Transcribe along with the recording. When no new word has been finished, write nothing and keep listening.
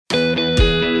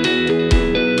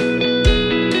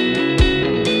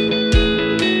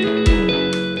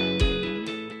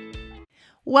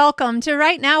Welcome to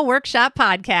Write Now Workshop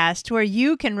Podcast, where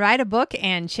you can write a book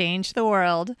and change the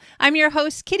world. I'm your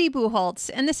host, Kitty Buchholz,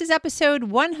 and this is episode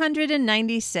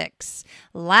 196,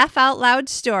 Laugh Out Loud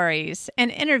Stories, an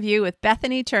interview with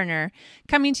Bethany Turner,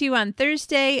 coming to you on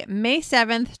Thursday, May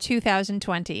 7th,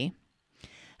 2020.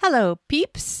 Hello,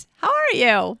 peeps. How are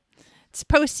you? It's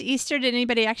post-Easter. Did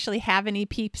anybody actually have any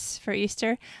peeps for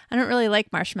Easter? I don't really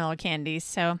like marshmallow candies,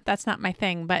 so that's not my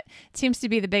thing, but it seems to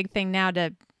be the big thing now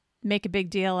to make a big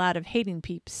deal out of hating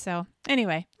peeps. So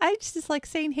anyway, I just like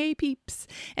saying, hey, peeps.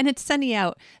 And it's sunny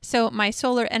out, so my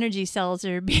solar energy cells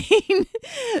are being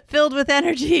filled with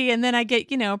energy, and then I get,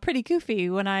 pretty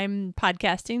goofy when I'm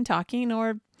podcasting, talking,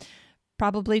 or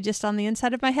probably just on the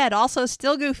inside of my head. Also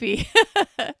still goofy.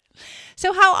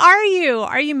 So how are you?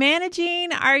 Are you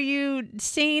managing? Are you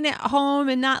staying at home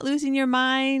and not losing your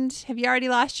mind? Have you already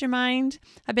lost your mind?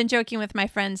 I've been joking with my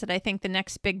friends that I think the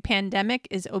next big pandemic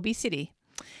is obesity.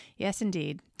 Yes,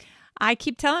 indeed. I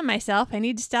keep telling myself I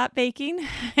need to stop baking.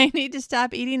 I need to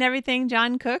stop eating everything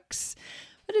John cooks.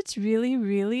 But it's really,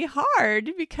 really hard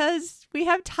because we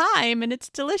have time and it's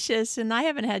delicious. And I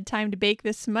haven't had time to bake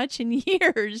this much in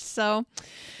years. So,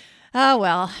 oh,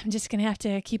 well, I'm just going to have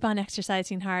to keep on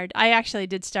exercising hard. I actually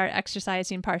did start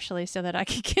exercising partially so that I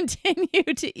could continue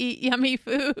to eat yummy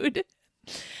food.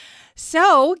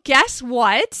 So guess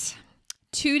what?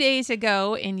 2 days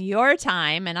ago in your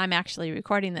time, and I'm actually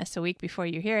recording this a week before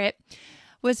you hear it,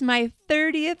 was my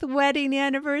 30th wedding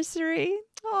anniversary.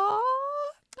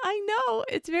 Oh, I know.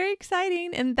 It's very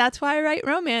exciting. And that's why I write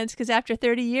romance, because after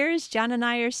 30 years, John and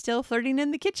I are still flirting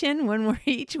in the kitchen when we're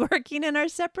each working in our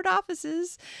separate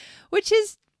offices, which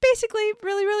is basically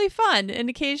really, really fun and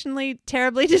occasionally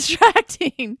terribly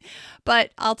distracting,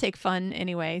 but I'll take fun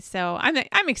anyway. So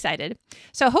I'm excited.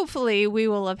 So hopefully we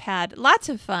will have had lots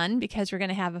of fun because we're going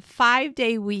to have a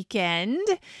 5-day weekend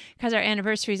because our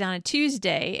anniversary is on a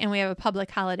Tuesday and we have a public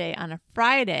holiday on a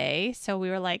Friday. So we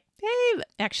were like, hey,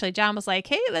 actually John was like,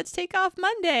 hey, let's take off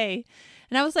Monday.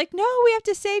 And I was like, no, we have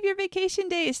to save your vacation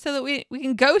days so that we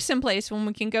can go someplace when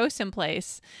we can go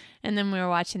someplace. And then we were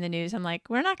watching the news. I'm like,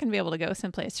 we're not going to be able to go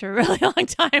someplace for a really long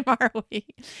time, are we?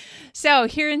 So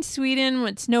here in Sweden,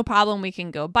 it's no problem. We can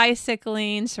go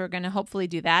bicycling. So we're going to hopefully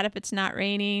do that if it's not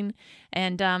raining.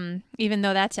 And even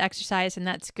though that's exercise and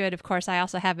that's good, of course, I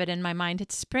also have it in my mind.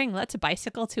 It's spring. Let's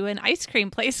bicycle to an ice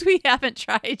cream place we haven't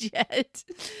tried yet.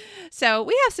 So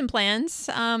we have some plans.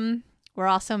 We're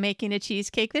also making a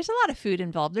cheesecake. There's a lot of food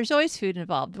involved. There's always food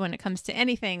involved when it comes to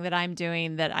anything that I'm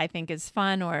doing that I think is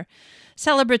fun or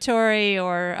celebratory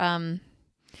or,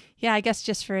 I guess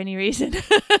just for any reason.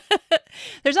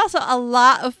 There's also a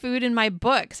lot of food in my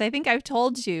books. I think I've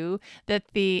told you that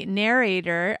the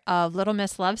narrator of Little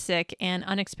Miss Lovesick and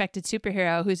Unexpected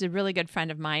Superhero, who's a really good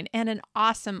friend of mine and an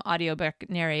awesome audiobook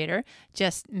narrator,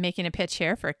 just making a pitch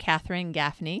here for Catherine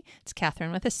Gaffney. It's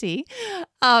Catherine with a C.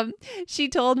 She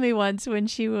told me once when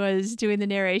she was doing the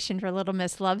narration for Little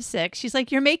Miss Lovesick, she's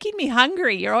like, you're making me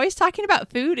hungry. You're always talking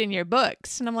about food in your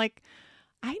books. And I'm like,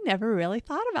 I never really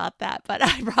thought about that, but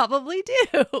I probably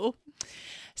do.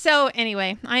 So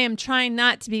anyway, I am trying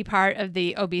not to be part of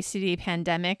the obesity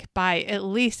pandemic by at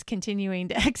least continuing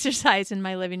to exercise in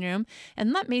my living room.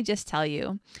 And let me just tell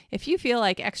you, if you feel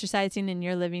like exercising in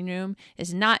your living room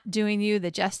is not doing you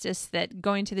the justice that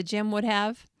going to the gym would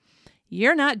have,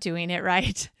 you're not doing it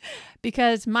right.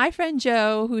 Because my friend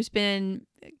Joe, who's been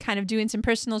kind of doing some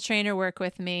personal trainer work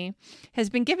with me, has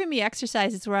been giving me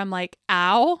exercises where I'm like,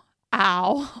 ow,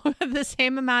 the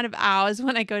same amount of ow as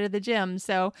when I go to the gym.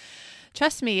 So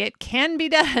trust me, it can be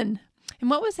done. And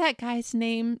what was that guy's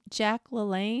name? Jack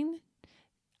LaLanne?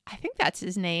 I think that's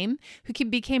his name, who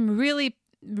became really,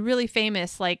 really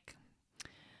famous like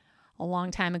a long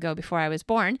time ago before I was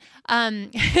born,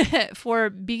 for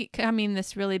becoming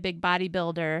this really big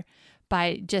bodybuilder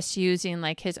by just using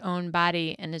like his own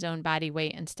body and his own body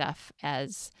weight and stuff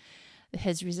as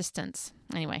his resistance.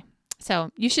 Anyway.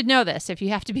 So you should know this. If you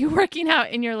have to be working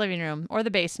out in your living room or the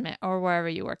basement or wherever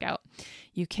you work out,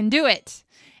 you can do it.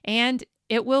 And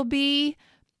it will be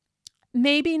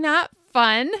maybe not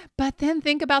fun, but then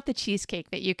think about the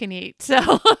cheesecake that you can eat.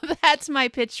 So that's my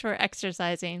pitch for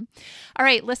exercising. All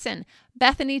right, listen,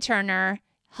 Bethany Turner,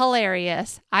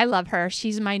 hilarious. I love her.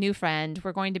 She's my new friend.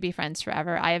 We're going to be friends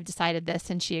forever. I have decided this,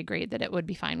 and she agreed that it would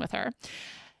be fine with her.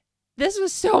 This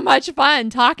was so much fun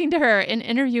talking to her and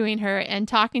interviewing her and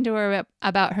talking to her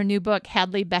about her new book,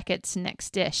 Hadley Beckett's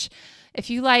Next Dish. If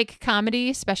you like comedy,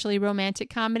 especially romantic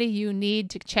comedy, you need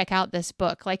to check out this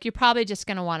book. Like, you're probably just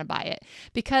going to want to buy it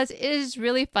because it is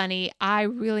really funny. I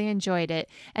really enjoyed it.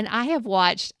 And I have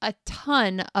watched a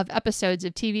ton of episodes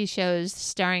of TV shows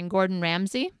starring Gordon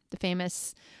Ramsay, the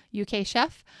famous UK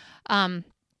chef.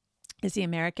 Is he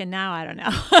American now? I don't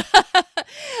know.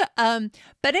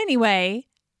 But anyway,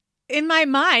 in my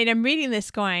mind, I'm reading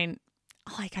this going,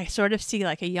 like, I sort of see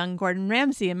like a young Gordon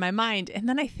Ramsay in my mind. And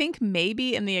then I think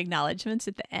maybe in the acknowledgments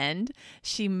at the end,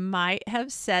 she might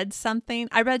have said something.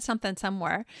 I read something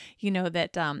somewhere,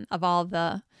 that of all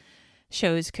the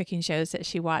cooking shows that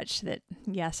she watched, that,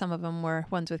 yeah, some of them were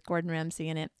ones with Gordon Ramsay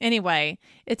in it. Anyway,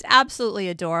 it's absolutely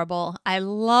adorable. I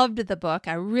loved the book.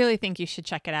 I really think you should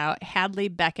check it out. Hadley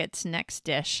Beckett's Next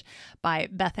Dish by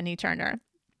Bethany Turner.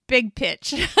 Big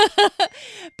pitch.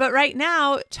 But right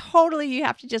now, totally, you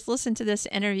have to just listen to this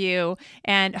interview,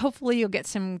 and hopefully you'll get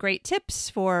some great tips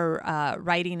for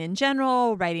writing in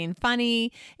general, writing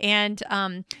funny, and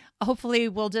hopefully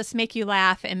we'll just make you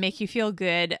laugh and make you feel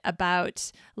good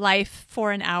about life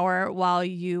for an hour while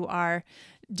you are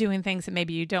doing things that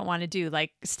maybe you don't want to do,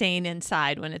 like staying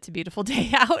inside when it's a beautiful day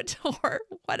out or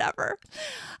whatever.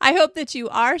 I hope that you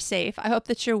are safe. I hope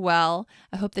that you're well.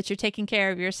 I hope that you're taking care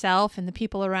of yourself and the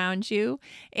people around you,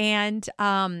 and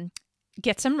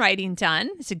get some writing done.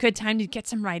 It's a good time to get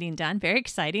some writing done. Very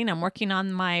exciting. I'm working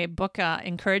on my book,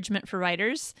 Encouragement for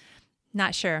Writers.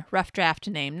 Not sure. Rough draft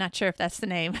name. Not sure if that's the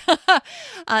name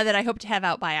that I hope to have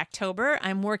out by October.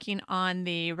 I'm working on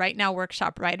the Right Now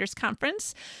Workshop Writers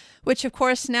Conference, which of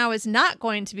course now is not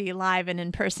going to be live and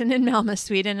in person in Malmö,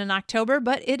 Sweden in October,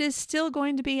 but it is still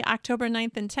going to be October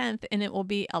 9th and 10th, and it will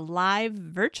be a live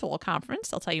virtual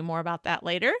conference. I'll tell you more about that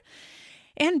later.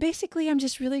 And basically, I'm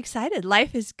just really excited.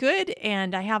 Life is good,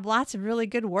 and I have lots of really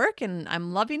good work, and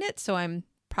I'm loving it. So I'm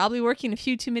probably working a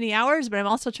few too many hours, but I'm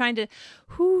also trying to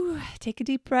take a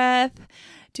deep breath,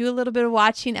 do a little bit of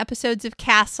watching episodes of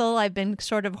Castle. I've been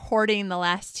sort of hoarding the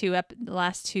last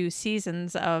two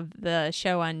seasons of the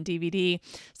show on DVD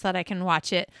so that I can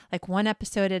watch it like one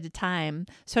episode at a time,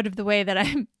 sort of the way that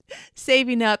I'm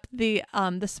saving up the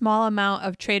small amount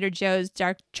of Trader Joe's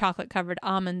dark chocolate covered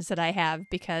almonds that I have,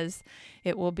 because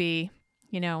it will be,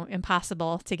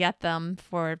 impossible to get them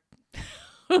for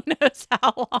who knows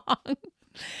how long.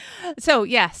 So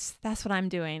yes, that's what I'm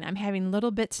doing. I'm having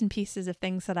little bits and pieces of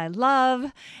things that I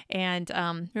love,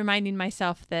 and reminding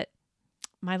myself that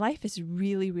my life is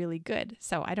really, really good.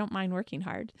 So I don't mind working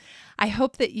hard. I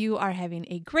hope that you are having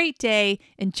a great day.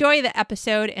 Enjoy the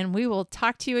episode, and we will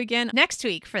talk to you again next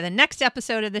week for the next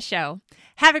episode of the show.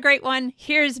 Have a great one.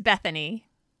 Here's Bethany.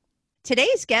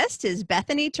 Today's guest is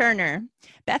Bethany Turner.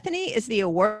 Bethany is the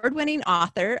award-winning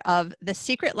author of The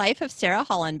Secret Life of Sarah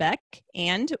Hollenbeck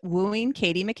and Wooing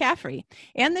Katie McCaffrey,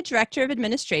 and the Director of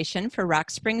Administration for Rock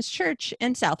Springs Church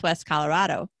in Southwest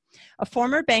Colorado. A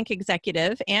former bank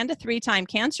executive and a 3-time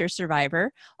cancer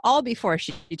survivor, all before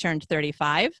she turned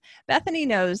 35, Bethany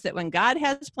knows that when God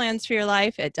has plans for your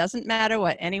life, it doesn't matter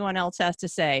what anyone else has to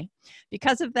say.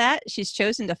 Because of that, she's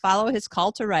chosen to follow his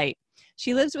call to write.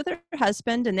 She lives with her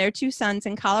husband and their 2 sons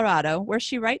in Colorado, where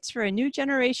she writes for a new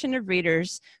generation of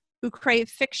readers who crave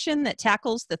fiction that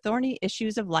tackles the thorny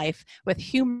issues of life with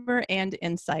humor and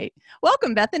insight.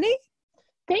 Welcome, Bethany.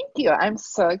 Thank you. I'm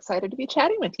so excited to be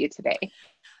chatting with you today.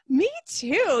 Me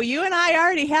too. You and I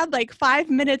already had like 5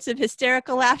 minutes of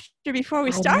hysterical laughter before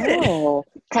we started.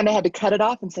 Kind of had to cut it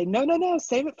off and say, no,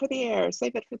 save it for the air.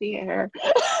 Save it for the air.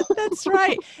 That's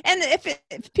right. And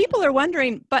if people are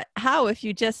wondering, but how, if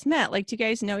you just met, like, do you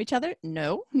guys know each other?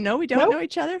 No, we don't know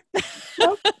each other.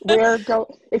 Nope.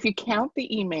 If you count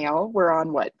the email, we're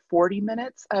on 40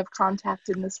 minutes of contact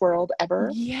in this world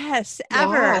ever? Yes,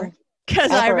 ever.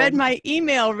 Because I read my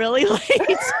email really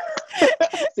late.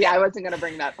 See, I wasn't going to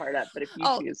bring that part up, but if you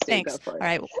choose to, thanks. Go for it. All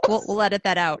right, we'll edit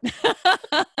that out.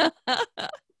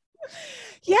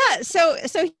 Yeah, so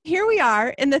here we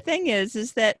are, and the thing is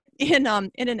that in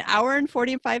an hour and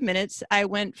 45 minutes, I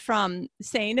went from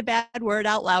saying a bad word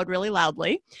out loud really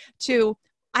loudly to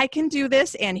I can do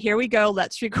this, and here we go,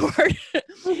 let's record.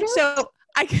 Mm-hmm. So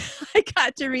I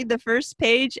got to read the first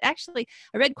page. Actually,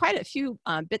 I read quite a few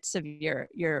bits of your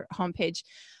homepage.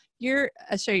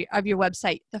 Of your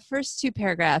website, the first 2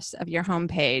 paragraphs of your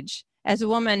homepage, as a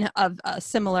woman of a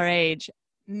similar age,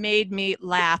 made me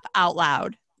laugh out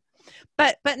loud.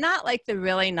 But not like the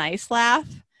really nice laugh.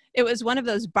 It was one of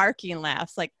those barking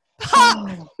laughs, like,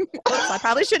 oh. Oops, I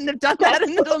probably shouldn't have done that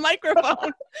into the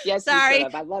microphone. Yes, sorry. You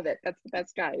should have. I love it. That's the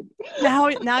best guide.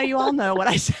 Now you all know what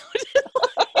I sounded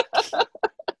like.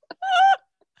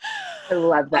 I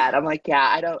love that. I'm like,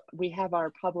 we have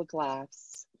our public laughs.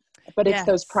 But it's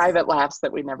those private laughs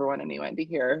that we never want anyone to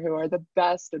hear, who are the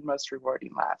best and most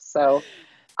rewarding laughs. So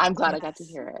I'm glad I got to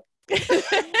hear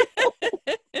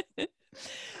it.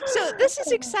 So this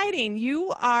is exciting.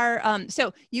 You are,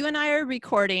 so you and I are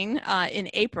recording in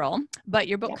April, but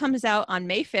your book comes out on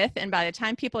May 5th. And by the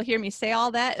time people hear me say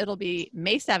all that, it'll be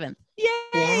May 7th.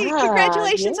 Yay!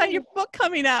 Congratulations on your book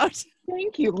coming out.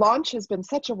 Thank you. Launch has been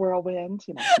such a whirlwind,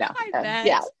 you know. No, I bet.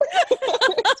 Yeah.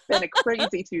 It's been a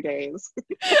crazy 2 days.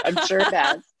 I'm sure it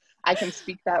has. I can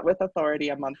speak that with authority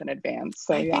a month in advance.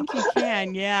 So I think you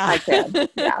can, yeah. I can,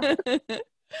 yeah.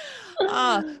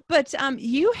 But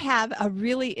you have a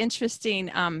really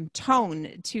interesting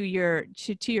tone to your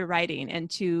writing and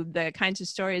to the kinds of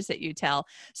stories that you tell.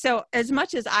 So as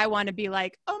much as I want to be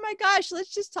like, oh my gosh,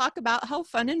 let's just talk about how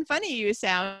fun and funny you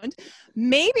sound,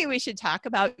 maybe we should talk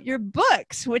about your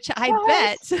books, which I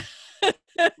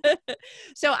bet.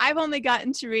 So I've only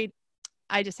gotten to read.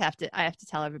 I have to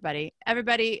tell everybody.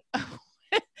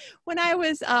 When I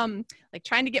was like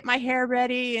trying to get my hair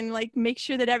ready and like make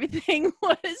sure that everything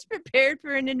was prepared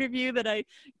for an interview that I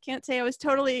can't say I was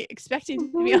totally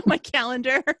expecting to be on my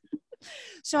calendar.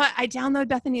 So I download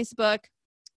Bethany's book.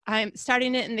 I'm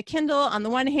starting it in the Kindle on the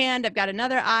one hand. I've got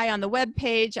another eye on the web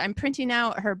page. I'm printing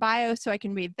out her bio so I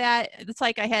can read that. It's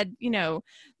like I had, the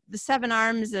 7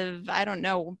 arms of, I don't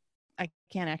know, I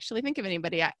can't actually think of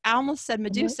anybody. I almost said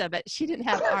Medusa, but she didn't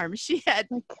have arms. She had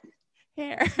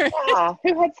hair. Yeah,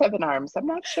 who had 7 arms? I'm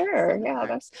not sure. Yeah,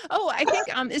 that's. Oh, I think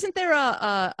isn't there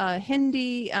a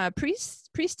Hindi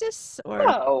priestess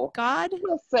or god?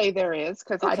 We'll say there is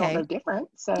because I don't know different.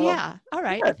 So yeah, all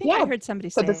right. Sure. I think I heard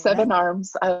somebody say the 7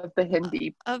 arms of the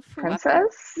Hindi of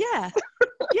princess. Yeah,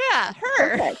 yeah,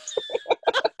 her. Perfect.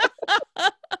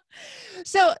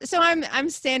 So I'm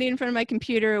standing in front of my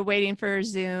computer waiting for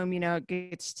Zoom. It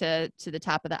gets to the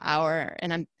top of the hour,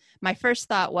 and my first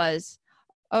thought was,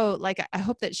 oh, like I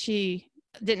hope that she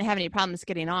didn't have any problems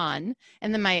getting on.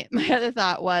 And then my other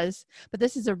thought was, but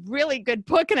this is a really good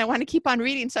book, and I want to keep on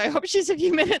reading, so I hope she's a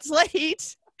few minutes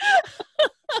late.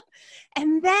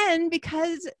 And then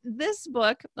because this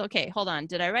book, okay, hold on,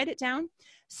 did I write it down?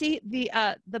 See, the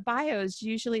bios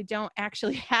usually don't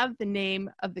actually have the name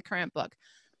of the current book.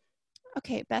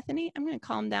 Okay, Bethany, I'm going to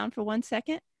calm down for 1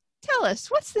 second. Tell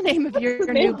us, what's the name of your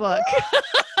new book?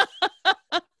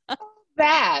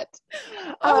 That.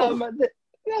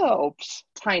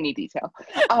 Tiny detail.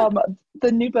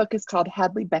 The new book is called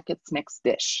Hadley Beckett's Next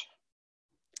Dish.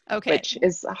 Okay. Which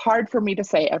is hard for me to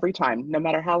say every time, no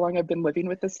matter how long I've been living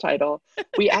with this title.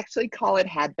 We actually call it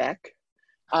Hadbeck.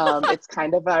 It's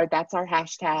kind of that's our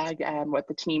hashtag and what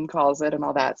the team calls it and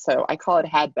all that. So I call it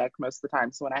Hadbeck most of the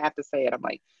time. So when I have to say it, I'm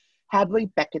like,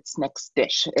 Hadley Beckett's Next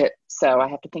Dish. So I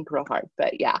have to think real hard,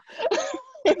 but yeah.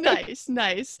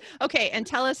 Nice. Okay, and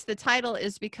tell us the title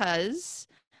is because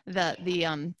the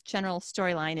general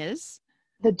storyline is?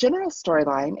 The general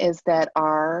storyline is that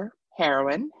our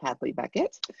heroine, Hadley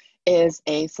Beckett, is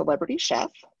a celebrity chef.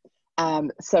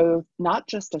 So not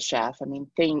just a chef. I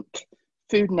mean, think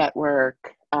Food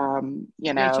Network,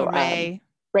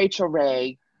 Rachel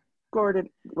Ray, Gordon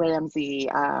Ramsay,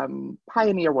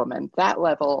 Pioneer Woman, that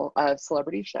level of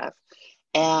celebrity chef.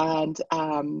 And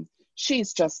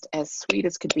she's just as sweet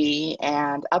as could be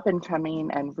and up and coming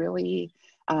and really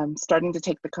starting to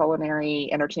take the culinary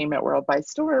entertainment world by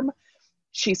storm.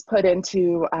 She's put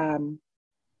into,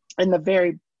 in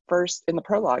the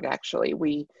prologue, actually,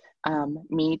 we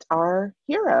meet our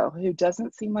hero, who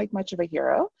doesn't seem like much of a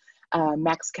hero,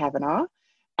 Max Kavanaugh.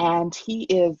 And he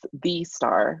is the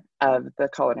star of the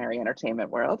culinary entertainment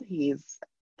world. He's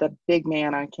the big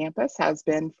man on campus, has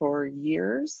been for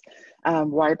years,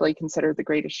 widely considered the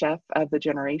greatest chef of the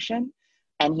generation.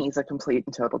 And he's a complete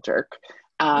and total jerk.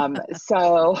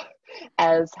 So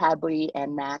as Hadley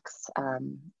and Max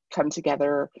come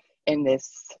together in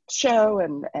this show,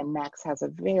 and Max has a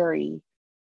very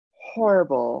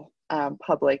horrible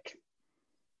public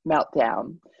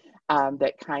meltdown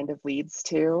that kind of leads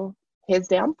to his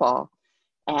downfall.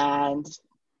 And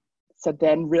so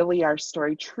then really our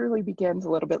story truly begins a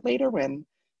little bit later when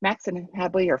Max and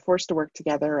Hadley are forced to work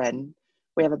together, and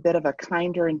we have a bit of a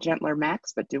kinder and gentler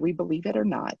Max, but do we believe it or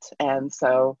not? And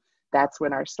so that's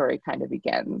when our story kind of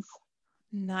begins.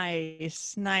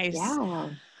 Nice.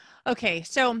 Yeah. Okay,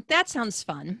 so that sounds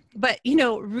fun, but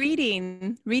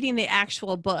reading the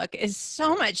actual book is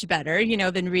so much better,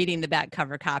 than reading the back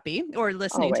cover copy or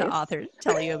listening to authors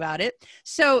tell you about it.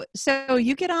 So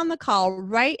you get on the call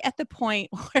right at the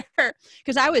point where,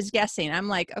 because I was guessing, I'm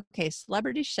like, okay,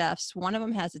 celebrity chefs, one of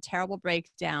them has a terrible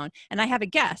breakdown, and I have a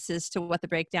guess as to what the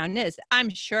breakdown is.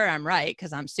 I'm sure I'm right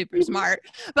because I'm super smart,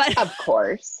 but of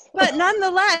course. But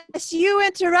nonetheless, you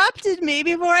interrupted me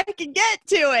before I could get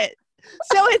to it.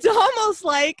 So it's almost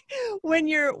like when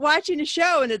you're watching a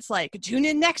show and it's like, tune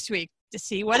in next week to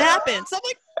see what happens. I'm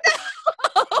like,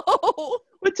 no.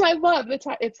 Which I love.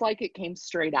 It's like it came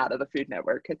straight out of the Food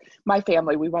Network. My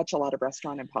family, we watch a lot of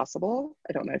Restaurant Impossible.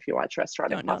 I don't know if you watch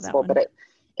Restaurant Impossible, but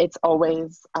it's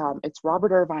always, it's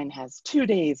Robert Irvine has 2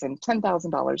 days and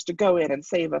 $10,000 to go in and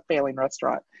save a failing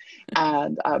restaurant.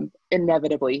 And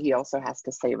inevitably, he also has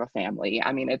to save a family.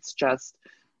 I mean, it's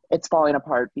falling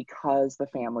apart because the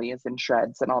family is in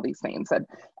shreds and all these things. And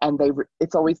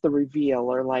it's always the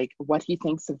reveal, or like what he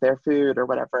thinks of their food or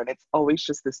whatever. And it's always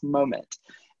just this moment.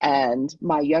 And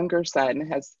my older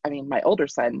son,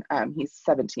 he's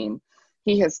 17.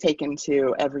 He has taken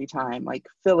to every time, like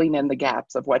filling in the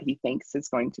gaps of what he thinks is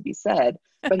going to be said,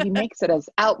 but he makes it as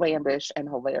outlandish and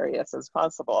hilarious as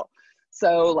possible.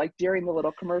 So like during the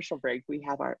little commercial break,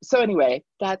 so anyway,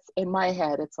 that's in my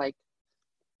head. It's like,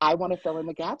 I want to fill in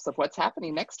the gaps of what's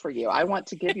happening next for you. I want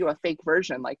to give you a fake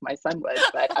version like my son would,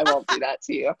 but I won't do that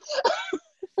to you.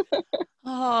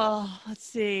 Oh, let's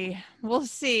see. We'll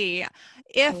see.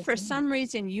 If for some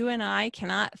reason you and I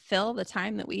cannot fill the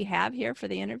time that we have here for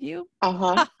the interview.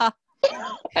 As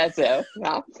if,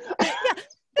 yeah.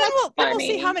 Then we'll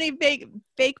see how many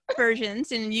fake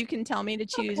versions, and you can tell me to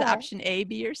choose option A,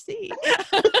 B, or C.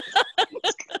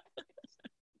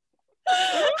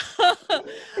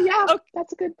 Yeah, okay.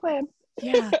 That's a good plan.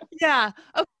 Yeah.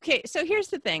 Okay. So here's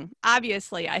the thing.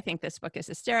 Obviously, I think this book is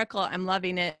hysterical. I'm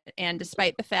loving it. And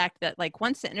despite the fact that like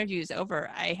once the interview is over,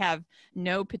 I have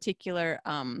no particular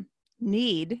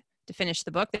need to finish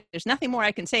the book. There's nothing more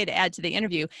I can say to add to the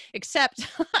interview, except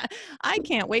I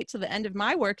can't wait till the end of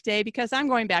my work day because I'm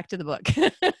going back to the book.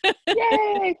 Yay.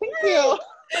 Thank you.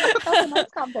 That's a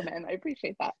nice compliment. I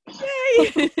appreciate that.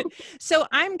 Yay. So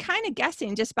I'm kind of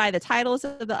guessing just by the titles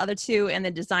of the other two and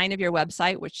the design of your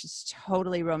website, which is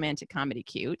totally romantic comedy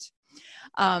cute,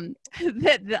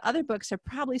 that the other books are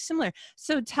probably similar.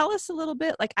 So tell us a little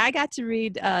bit, like I got to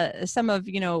read some of,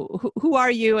 who are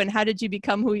you and how did you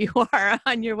become who you are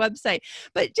on your website,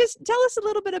 but just tell us a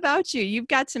little bit about you. You've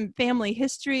got some family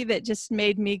history that just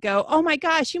made me go, oh my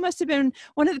gosh, you must have been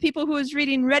one of the people who was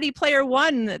reading Ready Player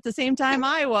One at the same time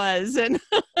I was. And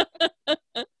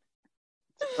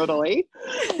Totally.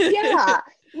 Yeah.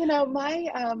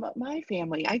 My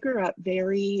family, I grew up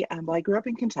I grew up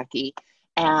in Kentucky.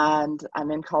 And I'm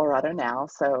in Colorado now,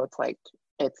 so it's like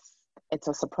it's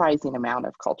a surprising amount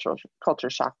of culture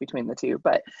shock between the two.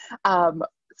 But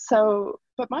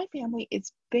but my family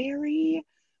is very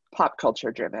pop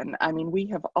culture driven. I mean, we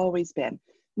have always been.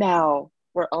 Now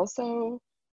we're also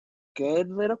good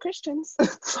little Christians.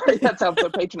 Sorry, that sounds so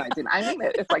patronizing. I mean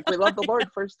it. It's like we love the Lord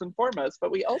first and foremost,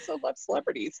 but we also love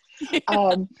celebrities.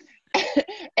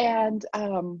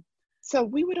 So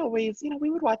we would always, we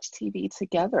would watch TV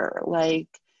together,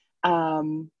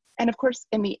 and of course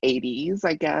in the 80s,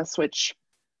 I guess, which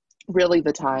really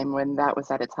the time when that was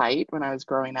at its height, when I was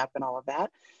growing up and all of that.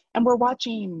 And we're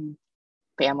watching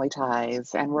Family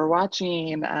Ties and we're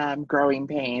watching Growing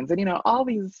Pains and, all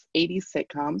these 80s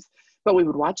sitcoms, but we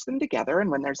would watch them together.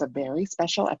 And when there's a very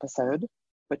special episode,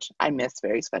 which I miss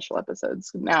very special episodes.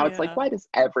 Now it's like, why does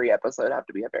every episode have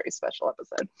to be a very special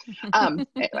episode?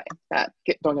 Anyway,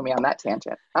 don't get me on that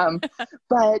tangent.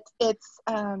 But it's,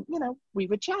 we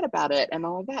would chat about it and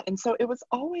all of that. And so it was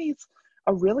always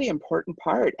a really important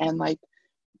part. And like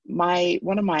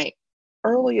one of my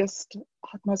earliest,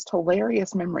 most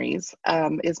hilarious memories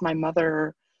is my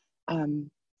mother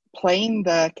playing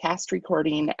the cast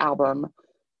recording album,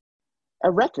 A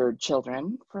Record,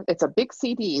 Children. It's a big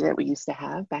CD that we used to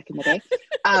have back in the day.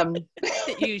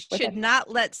 That you should not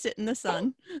let sit in the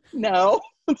sun. No,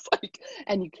 it's like,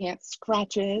 and you can't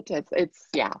scratch it.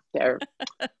 They're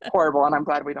horrible, and I'm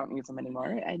glad we don't use them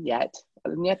anymore. And yet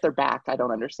they're back. I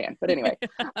don't understand. But anyway,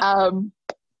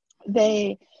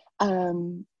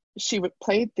 she would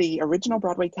play the original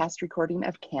Broadway cast recording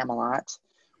of Camelot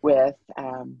with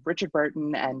Richard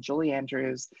Burton and Julie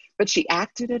Andrews, but she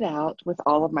acted it out with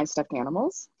all of my stuffed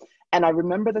animals. And I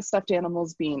remember the stuffed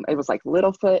animals it was like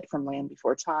Littlefoot from Land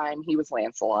Before Time. He was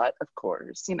Lancelot, of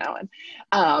course, and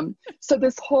so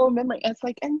this whole memory, it's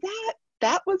like, and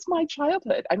that was my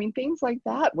childhood. I mean, things like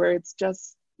that, where it's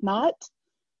just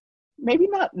maybe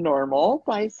not normal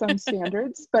by some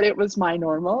standards, but it was my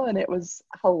normal, and it was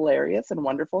hilarious and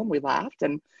wonderful, and we laughed.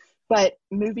 But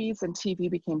movies and TV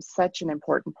became such an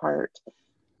important part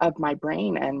of my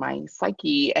brain and my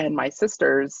psyche, and my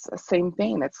sisters, same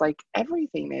thing. It's like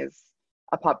everything is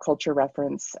a pop culture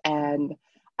reference, and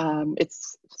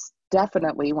it's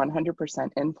definitely 100%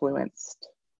 influenced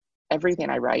everything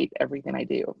I write, everything I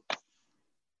do.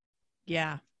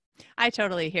 Yeah, I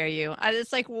totally hear you.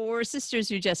 It's like, well, we're sisters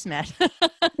who just met.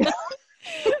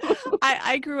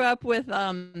 I grew up with,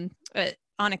 on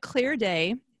a clear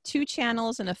day, 2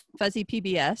 channels and a fuzzy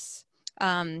PBS.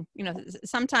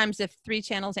 Sometimes if 3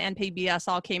 channels and PBS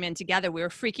all came in together, we were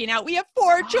freaking out. We have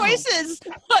 4 choices.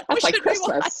 What That's like should we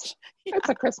Christmas. watch? Yeah. It's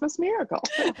a Christmas miracle.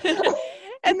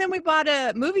 And then we bought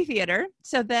a movie theater.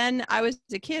 So then I was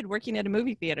a kid working at a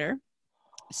movie theater.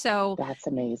 So that's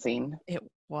amazing. It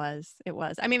was.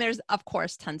 I mean, there's of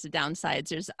course tons of downsides.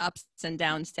 There's ups and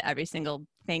downs to every single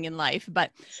thing in life,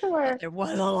 but sure, there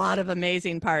was a lot of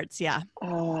amazing parts. Yeah.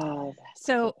 Oh,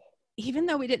 so even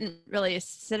though we didn't really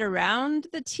sit around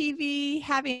the TV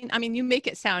you make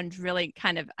it sound really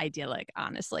kind of idyllic,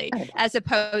 honestly, as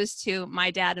opposed to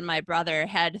my dad and my brother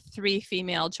had 3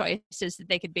 female choices that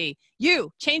they could be.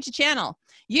 You change the channel.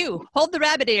 You hold the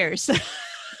rabbit ears.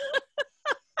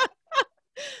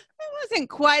 Wasn't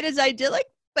quite as idyllic,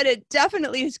 but it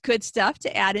definitely is good stuff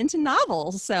to add into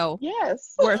novels. So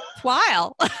yes,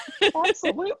 worthwhile.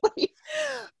 Absolutely.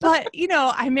 But,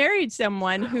 I married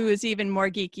someone who is even more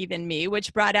geeky than me,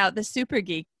 which brought out the super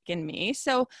geek in me.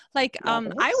 So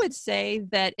I would say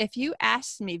that if you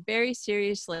asked me very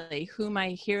seriously who my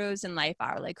heroes in life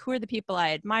are, like who are the people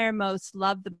I admire most,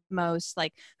 love the most,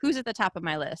 like who's at the top of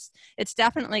my list, it's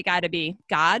definitely got to be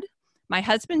God, my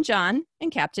husband, John,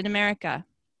 and Captain America.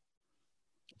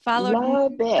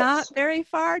 Followed not very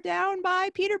far down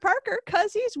by Peter Parker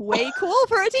because he's way cool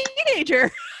for a teenager.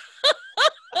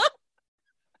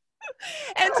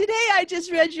 And today I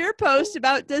just read your post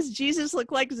about, does Jesus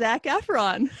look like Zac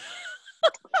Efron?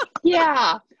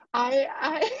 Yeah,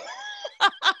 I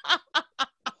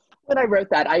when I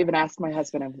wrote that, I even asked my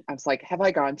husband, I was like, have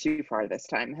I gone too far this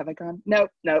time? Have I gone?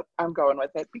 Nope, I'm going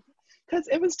with it. Because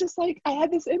it was just like, I had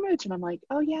this image and I'm like,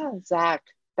 oh yeah, Zac.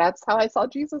 That's how I saw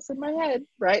Jesus in my head,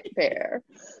 right there.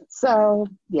 So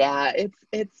yeah,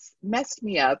 it's messed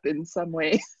me up in some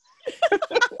ways.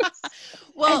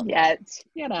 Well, and yet,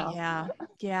 Yeah.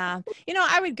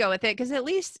 I would go with it because at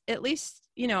least,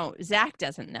 Zac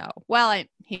doesn't know. Well,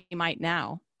 he might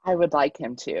now. I would like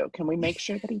him to. Can we make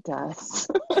sure that he does?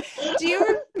 Do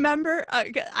you remember?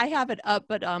 I have it up,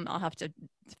 but I'll have to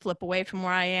flip away from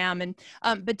where I am. And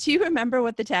but do you remember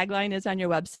what the tagline is on your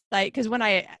website? Because when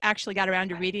I actually got around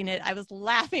to reading it, I was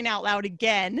laughing out loud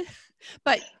again.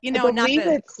 But not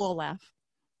the cool laugh.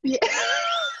 Yeah.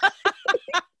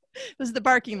 It was the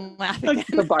barking laugh again.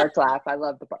 The bark laugh. I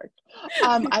love the bark.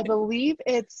 I believe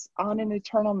it's on an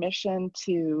eternal mission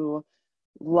to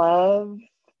love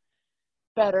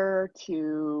better,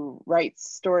 to write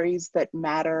stories that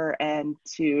matter, and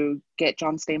to get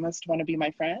John Stamos to want to be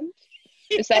my friend.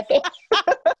 Is that the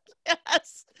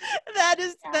Yes, that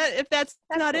is that. If that's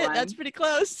not it, that's pretty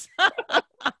close.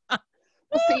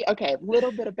 Well, see, okay,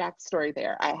 little bit of backstory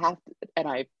there. I have to, and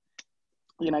I,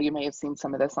 you may have seen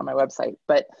some of this on my website,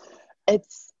 but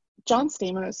it's John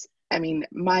Stamos. I mean,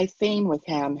 my thing with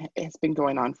him has been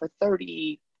going on for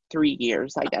 33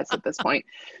 years, I guess, at this point,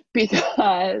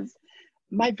 because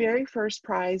my very first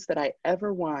prize that I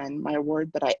ever won, my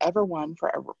award that I ever won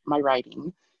for my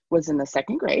writing, was in the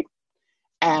 2nd grade.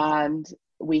 And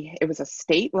it was a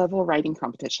state level writing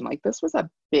competition. Like, this was a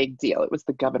big deal. It was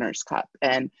the Governor's Cup.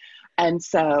 And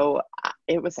so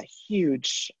it was a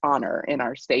huge honor in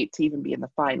our state to even be in the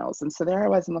finals. And so there I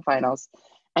was in the finals,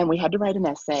 and we had to write an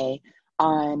essay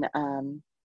on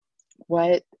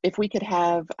what if we could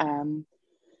have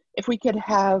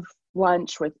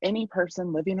lunch with any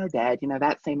person, living or dead,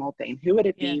 that same old thing. Who would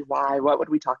it be? Yeah. Why? What would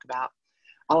we talk about?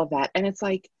 All of that. And it's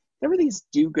like, there were these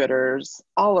do-gooders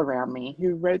all around me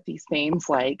who wrote these names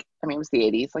like, it was the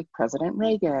 80s, like President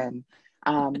Reagan,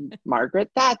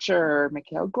 Margaret Thatcher,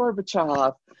 Mikhail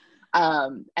Gorbachev.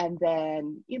 And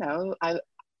then,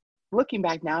 looking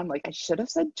back now, I'm like, I should have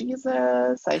said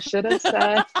Jesus. I should have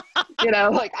said,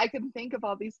 I can think of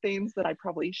all these things that I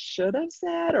probably should have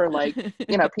said, or like,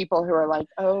 people who are like,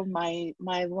 oh, my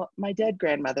dead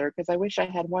grandmother, because I wish I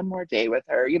had one more day with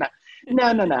her,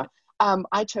 No.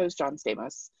 I chose John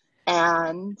Stamos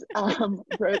and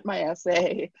wrote my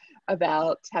essay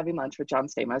about having lunch with John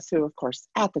Stamos, who, of course,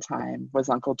 at the time was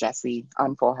Uncle Jesse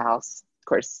on Full House. Of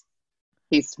course,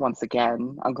 he's once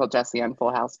again Uncle Jesse on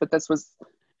Full House, but this was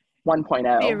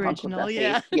 1.0. The original,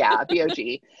 yeah. Yeah, the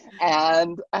OG.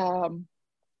 And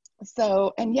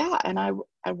and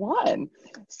I won.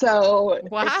 So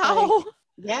wow.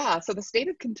 Yeah, so the state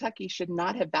of Kentucky should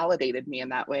not have validated me in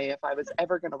that way if I was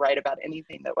ever going to write about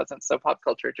anything that wasn't so pop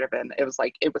culture driven. It was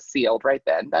like, it was sealed right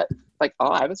then. That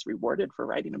I was rewarded for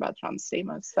writing about John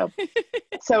Stamos.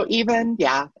 So even,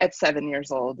 at 7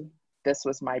 years old, this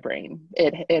was my brain.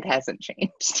 It hasn't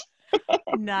changed.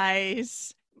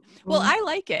 Nice. Well, I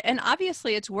like it. And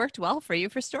obviously it's worked well for you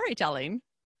for storytelling.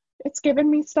 It's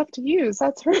given me stuff to use.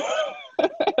 That's for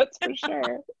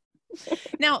sure.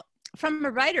 Now, from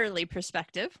a writerly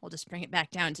perspective, we'll just bring it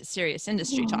back down to serious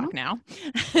industry talk now.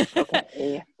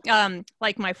 Okay.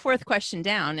 Like my fourth question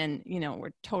down, and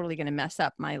we're totally going to mess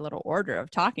up my little order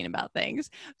of talking about things,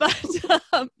 but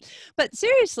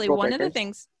seriously, Rule one of the breakers.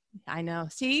 things I know,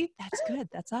 see, that's good.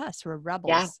 That's us. We're rebels.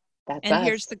 Yeah, that's and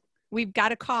us. We've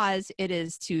got a cause. It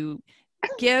is to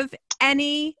give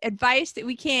any advice that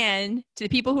we can to the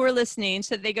people who are listening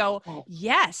so that they go,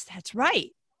 yes, that's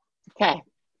right. Okay.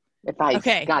 Advice.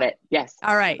 Okay. Got it. Yes.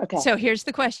 All right. Okay. So here's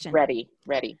the question. Ready.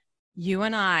 You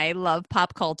and I love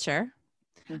pop culture.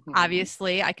 Mm-hmm.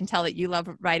 Obviously, I can tell that you love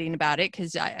writing about it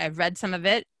because I've read some of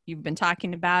it. You've been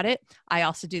talking about it. I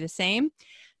also do the same.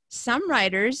 Some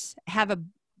writers have a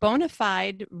bona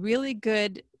fide, really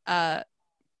good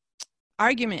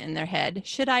argument in their head.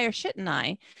 Should I or shouldn't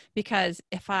I? Because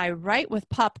if I write with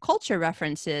pop culture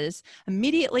references,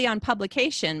 immediately on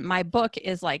publication, my book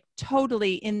is like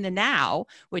totally in the now,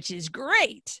 which is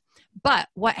great. But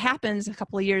what happens a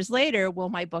couple of years later, will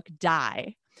my book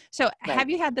die? So have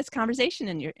you had this conversation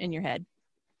in your head?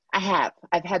 I have.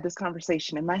 I've had this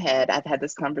conversation in my head. I've had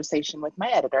this conversation with my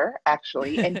editor,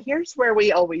 actually. And here's where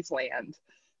we always land.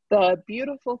 The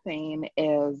beautiful thing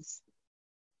is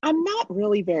I'm not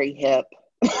really very hip.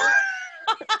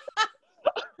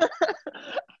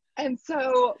 And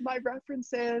so my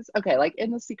references, okay, like in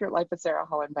The Secret Life of Sarah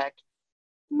Hollenbeck,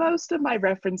 most of my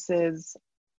references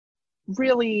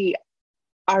really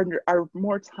are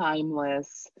more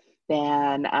timeless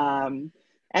than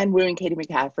and Wooing Katie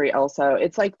McCaffrey also.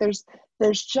 It's like there's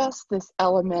just this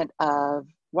element of,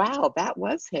 wow, that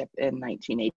was hip in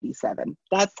 1987.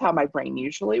 That's how my brain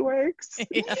usually works.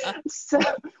 Yeah. So,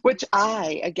 which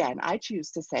I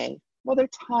choose to say, well, they're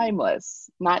timeless,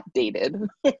 not dated.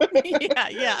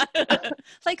 Yeah.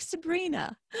 Like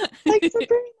Sabrina.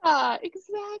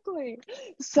 Exactly.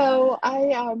 So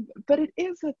but it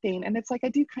is a thing, and it's like I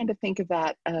do kind of think of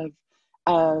that of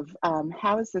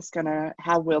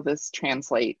how will this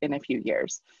translate in a few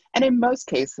years? And in most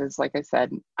cases, like I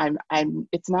said,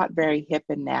 it's not very hip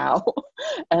and now,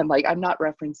 and like I'm not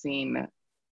referencing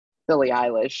Billie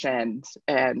Eilish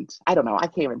and I don't know, I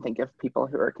can't even think of people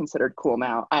who are considered cool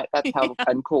now. That's how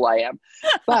uncool I am.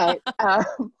 But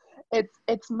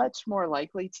it's much more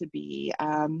likely to be,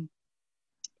 well,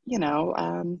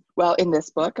 in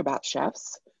this book about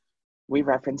chefs, we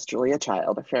reference Julia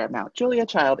Child a fair amount. Julia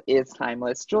Child is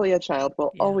timeless. Julia Child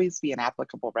will always be an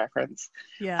applicable reference.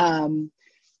 Yeah.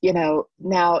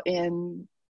 Now in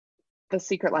The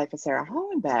Secret Life of Sarah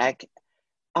Hollenbeck,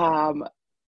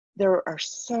 there are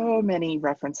so many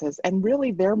references, and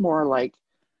really they're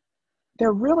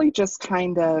really just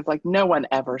kind of like no one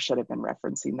ever should have been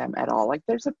referencing them at all. Like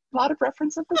there's a lot of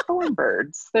reference of the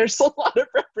Thornbirds. There's a lot of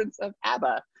reference of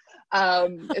ABBA.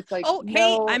 It's like,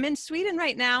 hey, I'm in Sweden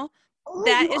right now.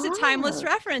 That is a timeless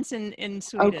reference in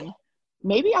Sweden. Okay.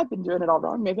 Maybe I've been doing it all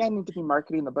wrong. Maybe I need to be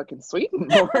marketing the book in Sweden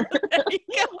more. There you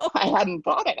go. I hadn't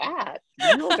thought of that.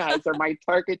 You guys are my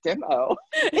target demo.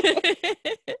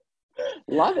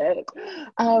 Love it.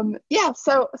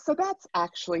 So that's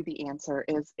actually the answer.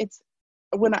 It's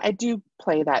when I do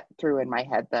play that through in my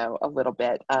head though a little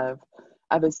bit of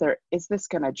is this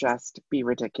gonna just be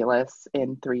ridiculous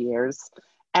in 3 years?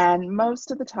 And most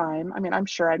of the time, I mean, I'm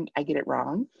sure I get it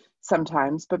wrong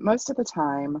sometimes, but most of the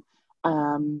time,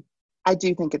 I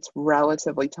do think it's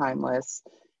relatively timeless,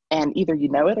 and either you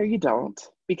know it or you don't,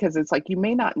 because it's like you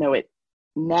may not know it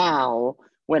now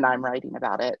when I'm writing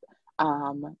about it,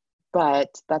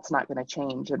 but that's not going to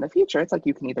change in the future. It's like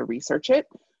you can either research it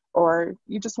or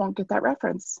you just won't get that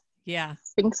reference. Yeah.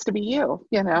 Stinks to be you,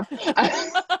 you know.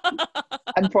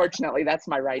 Unfortunately, that's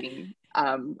my writing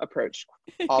approach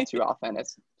all too often.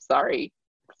 It's sorry,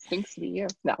 stinks to be you.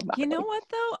 No, not you really. know what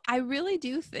though? I really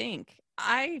do think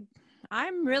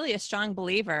I'm really a strong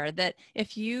believer that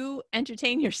if you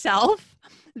entertain yourself,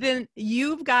 then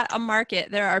you've got a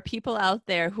market. There are people out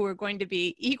there who are going to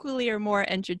be equally or more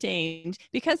entertained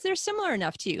because they're similar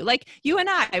enough to you. Like you and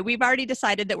I, we've already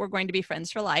decided that we're going to be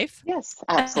friends for life. Yes,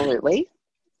 absolutely.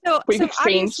 We've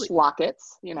exchanged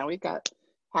lockets. You know, we've got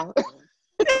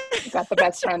the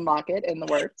best friend locket in the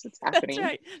works. It's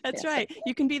happening. That's right.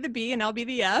 You can be the B and I'll be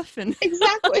the F. And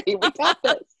exactly. We got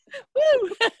this. Woo!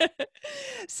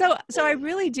 So I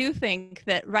really do think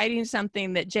that writing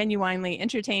something that genuinely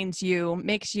entertains you,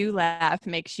 makes you laugh,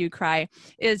 makes you cry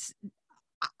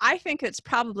I think it's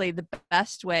probably the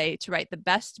best way to write the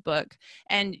best book,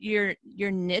 and your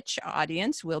niche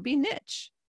audience will be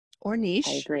niche or niche.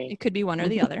 I agree. It could be one or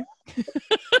the other.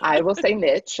 I will say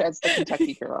niche as the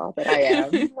Kentucky girl that I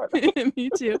am. Me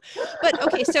too. But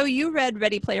okay, so you read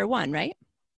Ready Player One, right?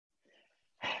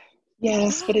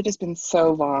 Yes, but it has been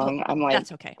so long. I'm like,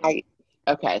 that's okay.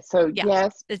 Okay, so Yeah.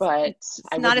 yes, It's, but it's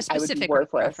I not a would be specific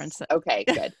worthless. reference. Okay,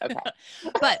 good. Okay.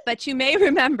 But you may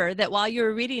remember that while you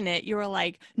were reading it, you were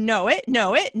like, know it,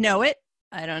 know it, know it.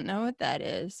 I don't know what that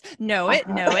is. Know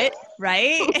Uh-huh. it,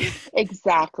 right?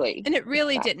 Exactly. And it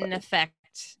really didn't Exactly.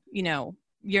 affect,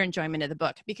 your enjoyment of the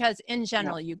book, because in No.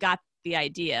 general, you got the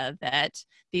idea that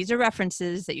these are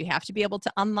references that you have to be able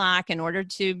to unlock in order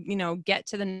to, get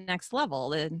to the next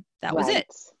level. And that was it. Right.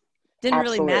 Didn't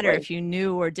really matter Absolutely. if you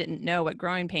knew or didn't know what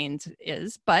growing pains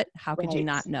is, but how could you Right.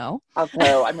 not know?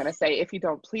 Although I'm going to say, if you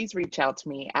don't, please reach out to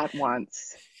me at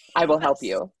once. I will help Yes.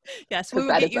 you Yes, we because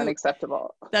will that get is you.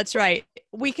 unacceptable. That's right.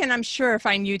 We can, I'm sure,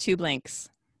 find YouTube links.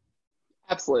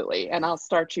 Absolutely. And I'll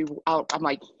start you out. I'm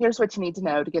like, here's what you need to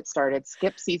know to get started.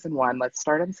 Skip season 1. Let's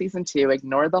start on season 2.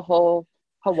 Ignore the whole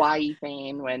Hawaii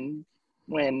thing when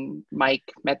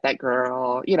Mike met that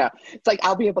girl. It's like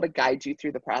I'll be able to guide you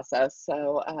through the process.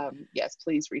 So yes,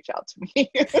 please reach out to me.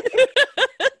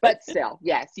 But still,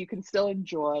 yes, you can still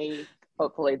enjoy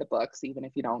hopefully the books, even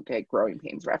if you don't get growing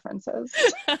pains references.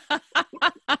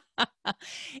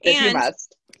 If you And,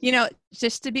 must.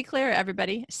 just to be clear,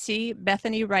 everybody, see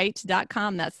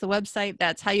BethanyWright.com. That's the website.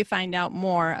 That's how you find out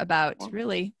more about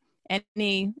really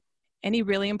any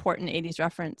really important 80s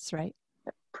reference, right?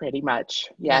 Pretty much.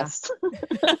 Yeah. Yes.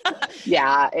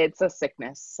 Yeah, it's a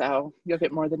sickness. So you'll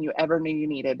get more than you ever knew you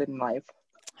needed in life.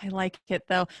 I like it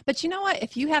though. But you know what?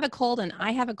 If you have a cold and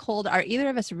I have a cold, are either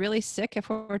of us really sick if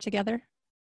we're together?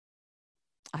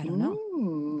 I don't know.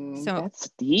 So That's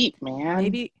deep, man.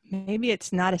 maybe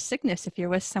it's not a sickness if you're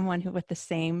with someone who with the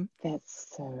same.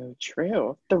 That's so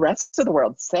true. The rest of the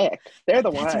world's sick. They're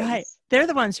the That's right. ones. They're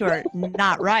the ones who are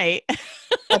not right.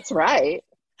 That's right.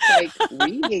 Like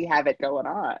we have it going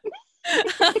on.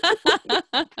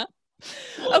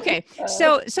 Okay.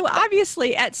 So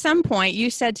obviously at some point you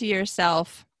said to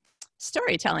yourself,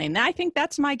 storytelling, I think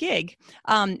that's my gig.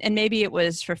 And maybe it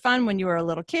was for fun when you were a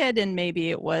little kid, and maybe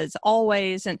it was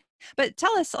always. But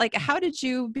tell us, like, how did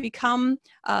you become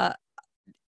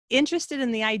interested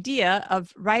in the idea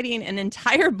of writing an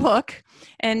entire book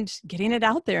and getting it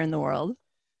out there in the world?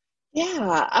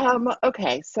 Yeah.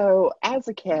 Okay. So as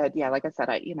a kid, yeah, like I said,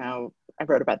 I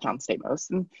wrote about John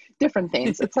Stamos and different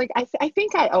things. It's like I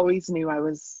think I always knew I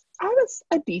was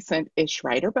a decent-ish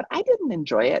writer, but I didn't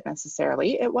enjoy it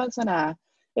necessarily. It wasn't a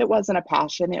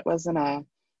passion. It wasn't a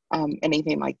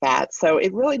anything like that. So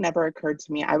it really never occurred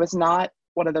to me. I was not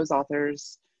one of those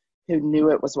authors who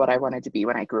knew it was what I wanted to be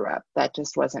when I grew up. That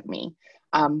just wasn't me.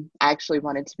 I actually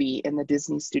wanted to be in the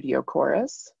Disney Studio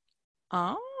Chorus,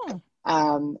 Oh,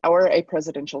 or a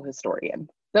presidential historian.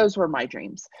 Those were my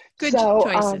dreams. good So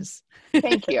choices.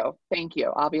 thank you. Thank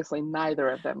you. Obviously, neither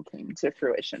of them came to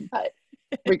fruition, but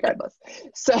regardless.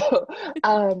 So,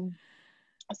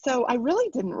 so I really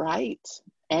didn't write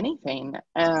anything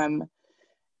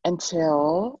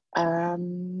until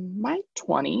my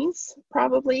 20s,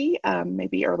 probably,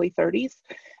 maybe early 30s.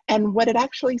 And what it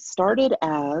actually started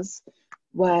as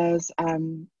was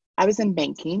I was in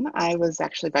banking. I was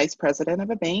actually vice president of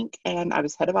a bank, and I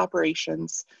was head of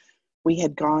operations. We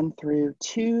had gone through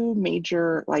 2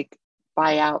 major like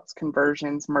buyouts,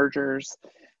 conversions, mergers,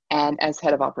 and as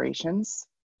head of operations,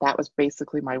 that was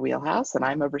basically my wheelhouse, and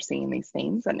I'm overseeing these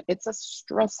things. And it's a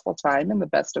stressful time in the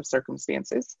best of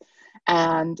circumstances.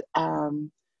 And I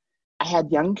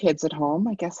had young kids at home,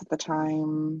 I guess at the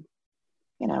time,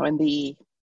 in the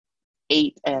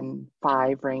 8 and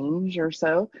 5 range or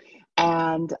so.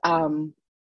 And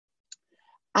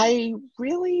I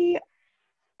really,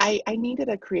 I needed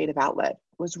a creative outlet,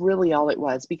 was really all it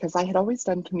was, because I had always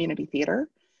done community theater.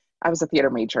 I was a theater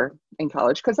major in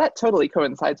college because that totally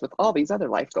coincides with all these other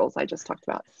life goals I just talked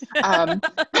about. Um,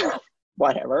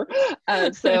 Whatever.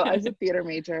 So I was a theater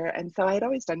major. And so I had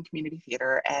always done community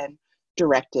theater and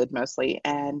directed mostly.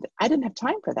 And I didn't have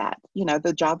time for that.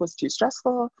 The job was too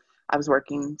stressful. I was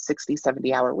working 60,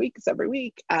 70-hour weeks every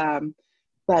week.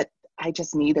 But I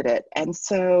just needed it. And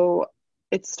so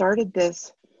it started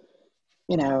this,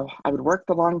 I would work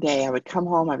the long day. I would come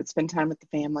home, I would spend time with the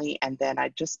family, and then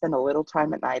I'd just spend a little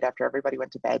time at night after everybody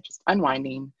went to bed, just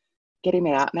unwinding, getting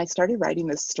it out. And I started writing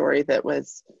this story that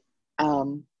was,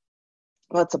 well,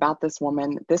 it's about this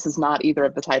woman. This is not either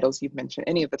of the titles you've mentioned,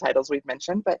 any of the titles we've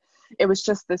mentioned, but it was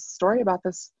just this story about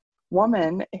this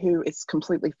woman who is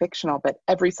completely fictional, but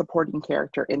every supporting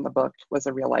character in the book was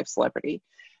a real life celebrity.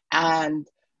 And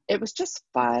it was just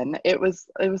fun. It was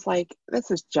like, this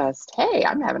is just, hey,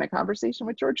 I'm having a conversation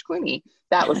with George Clooney.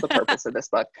 That was the purpose of this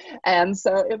book. And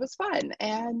so it was fun.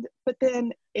 But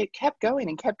then it kept going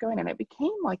and kept going, and it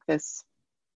became like this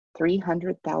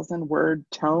 300,000 word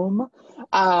tome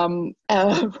of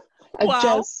Wow.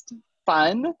 just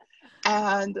fun.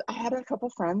 And I had a couple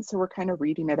friends who were kind of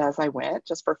reading it as I went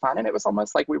just for fun. And it was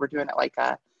almost like we were doing it like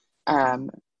a um,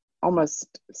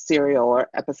 almost serial or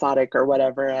episodic or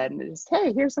whatever. And just,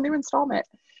 hey, here's a new installment.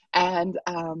 And,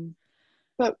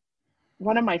 but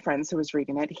one of my friends who was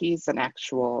reading it, he's an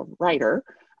actual writer.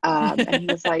 And he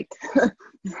was like,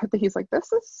 he's like, this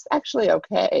is actually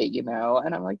okay, you know?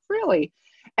 And I'm like, really?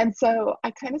 And so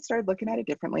I kind of started looking at it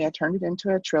differently. I turned it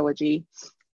into a trilogy,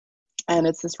 and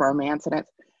it's this romance,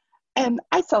 and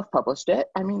I self-published it.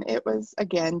 I mean, it was,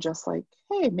 again, just like,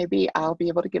 hey, maybe I'll be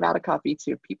able to give out a copy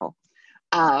to people.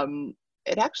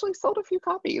 It actually sold a few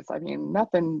copies. I mean,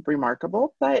 nothing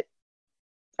remarkable, but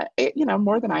it, you know,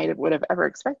 more than I would have ever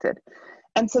expected.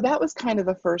 And so that was kind of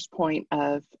the first point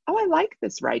of, oh, I like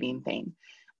this writing thing.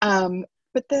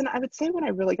 But then I would say when I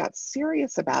really got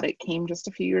serious about it came just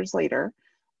a few years later.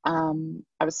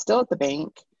 I was still at the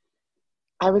bank.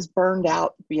 I was burned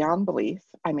out beyond belief.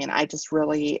 I mean, I just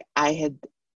really,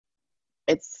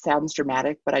 it sounds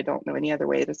dramatic, but I don't know any other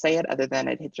way to say it other than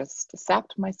it had just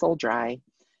sapped my soul dry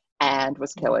and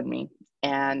was killing me.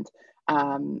 And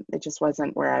it just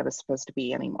wasn't where I was supposed to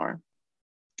be anymore.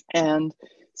 And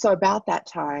so about that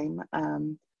time,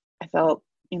 I felt,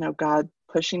 you know, God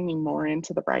pushing me more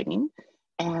into the writing,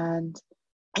 and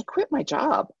I quit my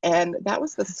job. And that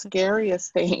was the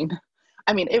scariest thing.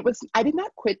 I mean, I did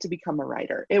not quit to become a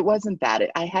writer. It wasn't that.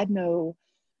 I had no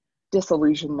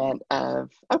disillusionment of,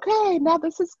 okay, now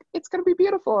it's going to be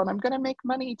beautiful and I'm going to make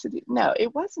money to do. No,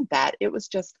 it wasn't that. It was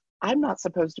just, I'm not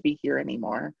supposed to be here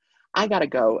anymore. I got to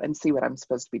go and see what I'm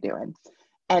supposed to be doing.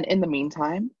 And in the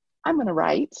meantime, I'm going to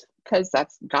write because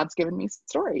that's God's given me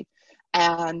story.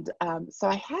 And so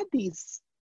I had this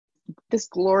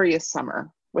glorious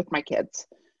summer with my kids.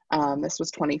 This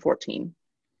was 2014.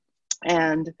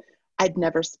 And I'd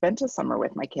never spent a summer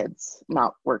with my kids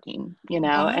not working, you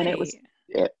know, Right. and it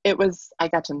was, I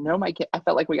got to know my kid. I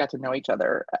felt like we got to know each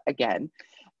other again,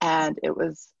 and it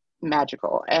was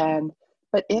magical.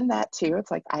 But in that too,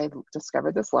 it's like I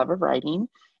discovered this love of writing,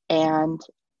 and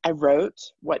I wrote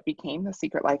what became The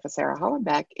Secret Life of Sarah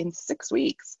Hollenbeck in 6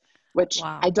 weeks, which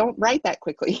Wow. I don't write that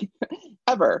quickly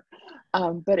ever.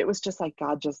 But it was just like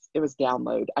God it was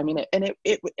download. I mean, and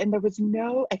there was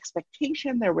no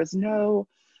expectation. There was no,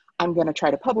 I'm going to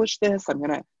try to publish this.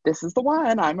 This is the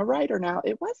one, I'm a writer now.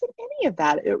 It wasn't any of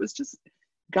that. It was just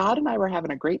God and I were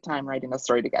having a great time writing a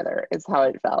story together is how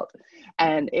it felt.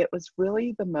 And it was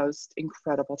really the most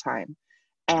incredible time.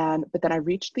 But then I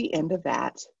reached the end of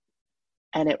that,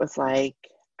 and it was like,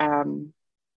 you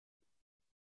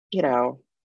know,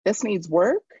 this needs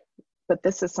work, but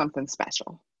this is something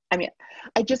special. I mean,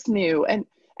 I just knew, and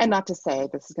not to say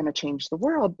this is going to change the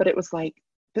world, but it was like,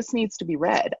 this needs to be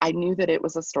read. I knew that it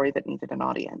was a story that needed an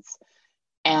audience.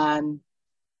 And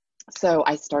so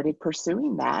I started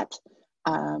pursuing that.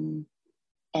 And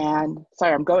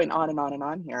sorry, I'm going on and on and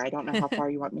on here. I don't know how far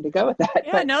you want me to go with that.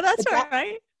 Yeah, no, that's all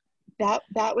right.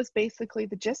 That was basically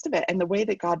the gist of it. And the way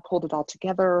that God pulled it all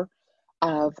together,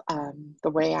 of the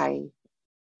way I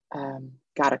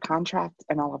got a contract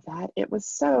and all of that, it was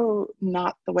so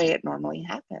not the way it normally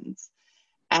happens.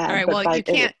 All right. But Well,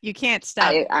 you can't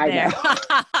stop I there. know.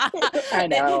 I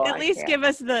know. At least give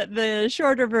us the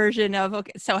shorter version of,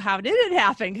 okay, so how did it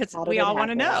happen? Because we all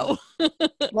want to know.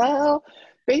 Well,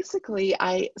 basically,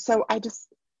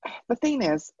 the thing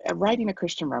is, writing a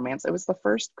Christian romance, it was the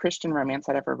first Christian romance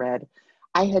I'd ever read.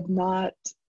 I had not,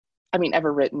 I mean,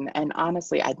 ever written, and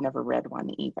honestly, I'd never read one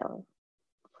either.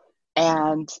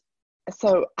 And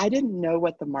so I didn't know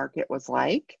what the market was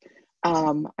like.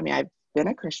 I mean, I've been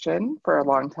a Christian for a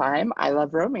long time. I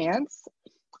love romance.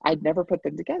 I'd never put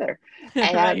them together.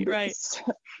 And Right.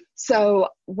 So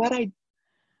what I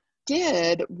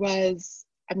did was,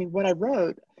 I mean, what I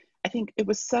wrote, I think it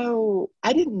was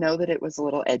I didn't know that it was a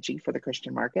little edgy for the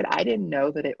Christian market. I didn't know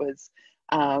that it was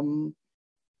kind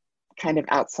of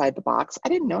outside the box. I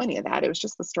didn't know any of that. It was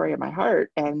just the story of my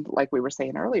heart. And like we were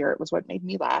saying earlier, it was what made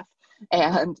me laugh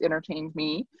and entertained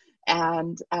me.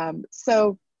 And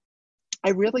so I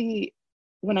really,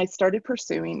 when I started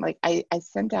pursuing, like I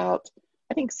sent out,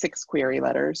 I think 6 query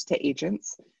letters to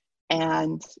agents,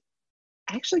 and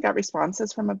I actually got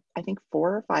responses from I think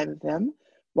 4 or 5 of them.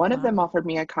 One of them offered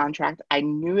me a contract. I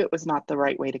knew it was not the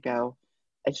right way to go.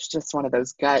 It's just one of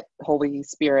those gut, Holy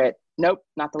Spirit, nope,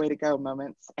 not the way to go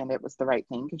moments. And it was the right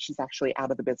thing because she's actually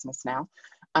out of the business now.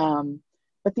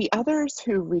 But the others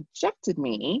who rejected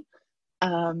me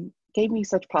gave me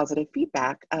such positive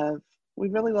feedback of, we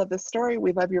really love this story.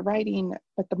 We love your writing,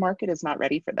 but the market is not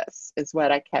ready for this, is what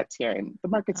I kept hearing. The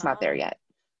market's not there yet.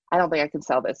 I don't think I can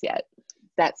sell this yet.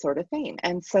 That sort of thing.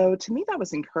 And so to me, that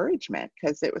was encouragement,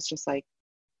 because it was just like,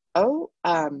 oh,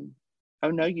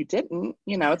 oh no, you didn't.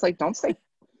 It's like, don't say,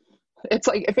 it's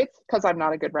like, if it's because I'm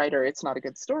not a good writer, it's not a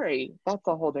good story. That's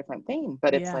a whole different thing.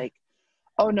 But it's Yeah. like,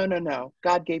 oh no, no, no.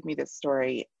 God gave me this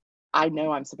story. I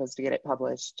know I'm supposed to get it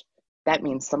published. That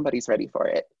means somebody's ready for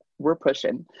it. We're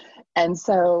pushing. And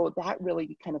so that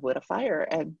really kind of lit a fire.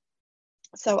 And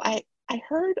so I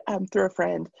heard through a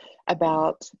friend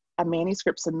about a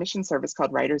manuscript submission service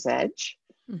called Writer's Edge,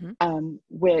 Mm-hmm.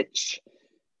 which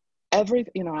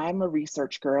I'm a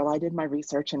research girl. I did my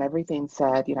research and everything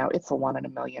said, it's a 1 in a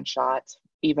million shot,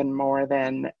 even more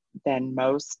than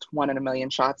most 1 in a million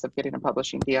shots of getting a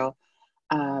publishing deal.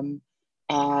 And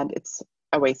it's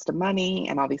a waste of money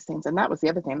and all these things. And that was the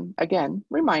other thing. Again,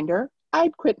 reminder,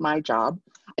 I'd quit my job.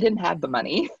 I didn't have the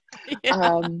money.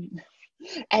 Yeah.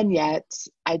 And yet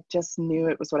I just knew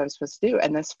it was what I was supposed to do.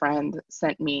 And this friend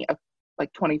sent me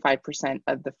like 25%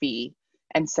 of the fee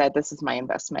and said, this is my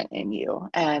investment in you.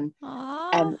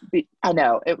 Aw. I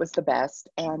know it was the best.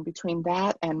 And between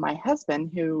that and my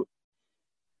husband, who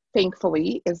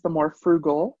thankfully is the more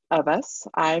frugal of us,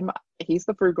 he's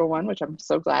the frugal one, which I'm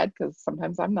so glad, because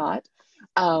sometimes I'm not.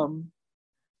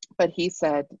 But he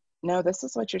said, no, this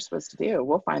is what you're supposed to do.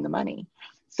 We'll find the money.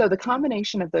 So the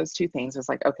combination of those two things was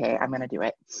like, okay, I'm going to do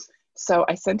it. So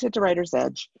I sent it to Writer's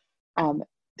Edge.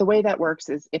 The way that works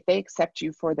is if they accept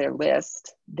you for their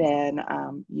list, then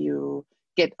you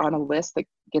get on a list that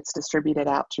gets distributed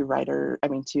out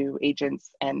to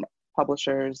agents and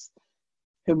publishers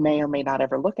who may or may not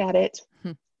ever look at it.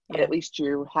 Yeah. But at least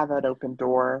you have an open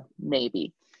door,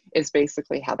 maybe, is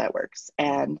basically how that works.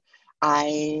 And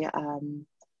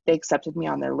they accepted me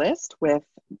on their list with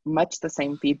much the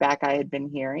same feedback I had been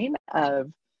hearing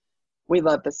of, we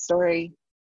love this story,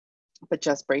 but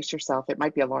just brace yourself. It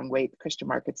might be a long wait. The Christian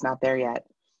market's not there yet.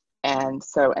 And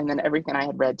then everything I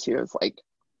had read too is like,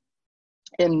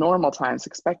 in normal times,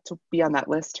 expect to be on that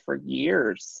list for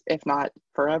years, if not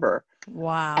forever.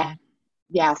 Wow. And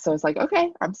yeah, so it's like,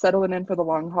 okay, I'm settling in for the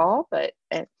long haul. But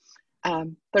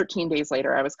 13 days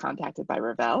later, I was contacted by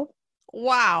Revell.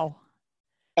 Wow.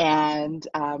 And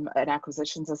an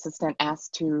acquisitions assistant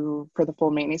asked for the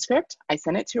full manuscript. I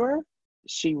sent it to her.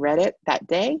 She read it that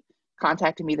day,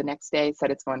 contacted me the next day,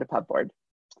 said it's going to PubBoard.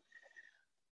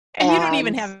 And you don't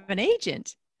even have an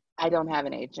agent. I don't have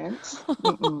an agent.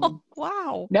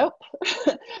 Wow. Nope.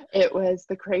 It was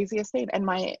the craziest thing. And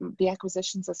the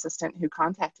acquisitions assistant who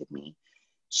contacted me,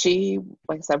 she,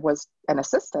 like I said, was an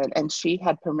assistant, and she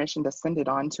had permission to send it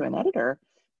on to an editor,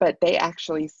 but they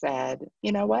actually said,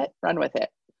 you know what, run with it.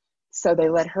 So they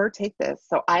let her take this.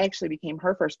 So I actually became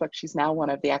her first book. She's now one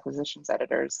of the acquisitions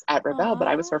editors at Revell, but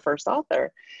I was her first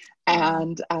author.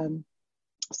 And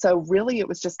so really it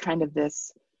was just kind of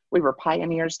this, we were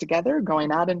pioneers together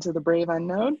going out into the brave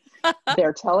unknown.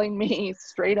 They're telling me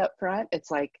straight up front,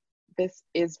 it's like, this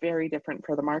is very different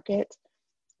for the market.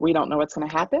 We don't know what's going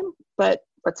to happen, but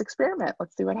let's experiment.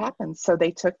 Let's see what happens. So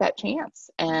they took that chance,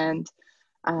 and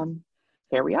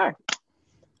here we are.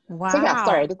 Wow. So yeah,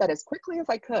 sorry, I did that as quickly as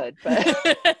I could.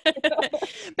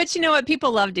 But you know what?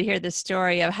 People love to hear the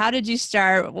story of how did you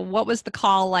start? What was the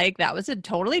call like? That was a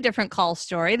totally different call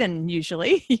story than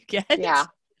usually you get. Yeah.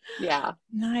 Yeah.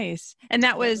 Nice. And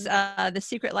that was The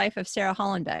Secret Life of Sarah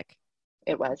Hollenbeck.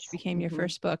 It was. Which became your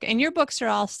first book. And your books are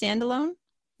all standalone,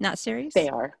 not series? They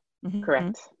are.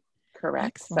 Correct.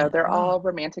 Excellent. So they're all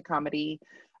romantic comedy,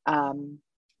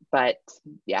 but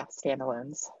yeah,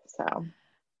 standalones. So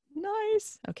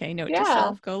nice. Okay, note to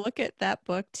self, go look at that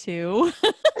book too.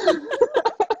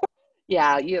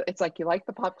 Yeah, it's like you like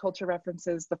the pop culture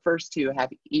references. The first two have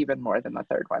even more than the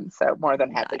third one, so more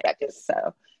than Hadley Beckett.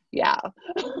 So yeah.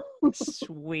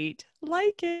 Sweet.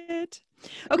 Like it.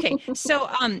 Okay, so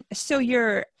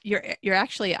you're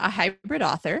actually a hybrid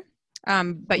author.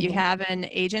 But you have an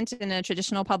agent in a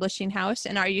traditional publishing house.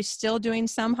 And are you still doing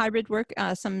some hybrid work,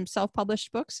 some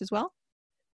self-published books as well?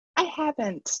 I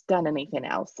haven't done anything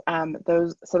else.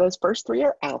 Those first three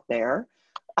are out there.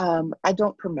 I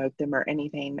don't promote them or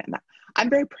anything. And I'm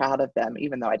very proud of them,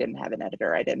 even though I didn't have an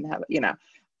editor. I didn't have,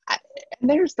 and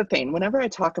there's the thing. Whenever I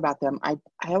talk about them, I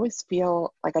always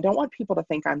feel like I don't want people to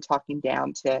think I'm talking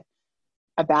down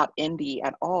about indie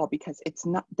at all, because it's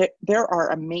not. There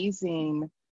are amazing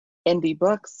indie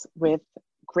books with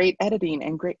great editing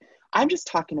and great. I'm just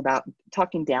talking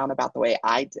down about the way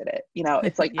I did it.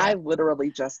 It's like I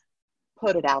literally just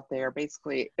put it out there.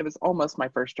 Basically, it was almost my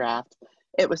first draft.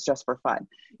 It was just for fun,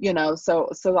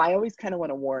 so I always kind of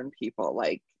want to warn people,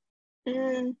 like,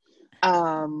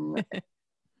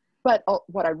 but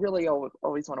what I really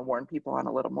always want to warn people on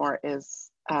a little more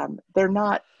is they're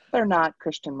not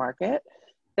Christian market.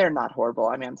 they're not horrible.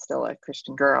 I mean, I'm still a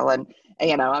Christian girl, and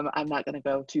I'm not going to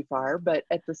go too far, but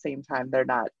at the same time, they're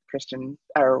not Christian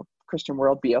or Christian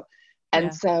worldview. And Yeah.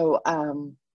 so,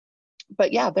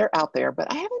 but yeah, they're out there,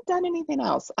 but I haven't done anything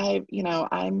else.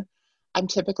 I'm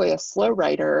typically a slow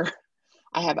writer.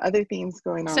 I have other things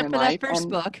going on Except in for that life, first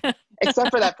and book.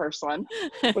 except for that first one,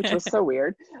 which was so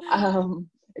weird.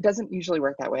 It doesn't usually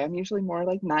work that way. I'm usually more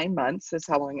like 9 months is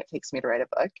how long it takes me to write a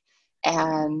book.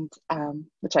 And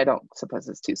which I don't suppose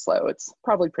is too slow. It's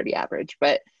probably pretty average.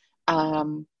 But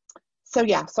so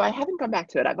yeah, so I haven't gone back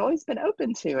to it. I've always been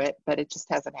open to it, but it just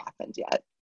hasn't happened yet.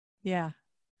 Yeah.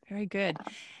 Very good.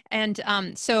 And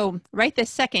so right this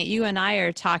second, you and I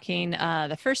are talking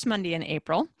the first Monday in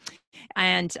April.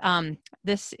 And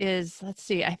this is, let's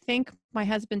see, I think my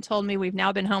husband told me we've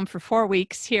now been home for 4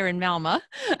 weeks here in Malma.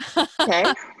 Okay.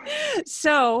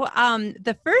 So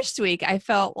the first week I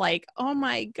felt like, oh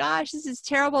my gosh, this is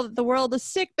terrible that the world is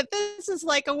sick, but this is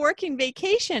like a working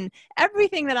vacation.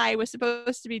 Everything that I was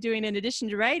supposed to be doing in addition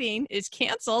to writing is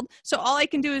canceled. So all I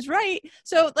can do is write.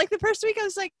 So like the first week I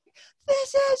was like,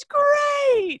 this is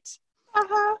great.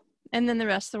 Uh-huh. And then the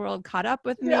rest of the world caught up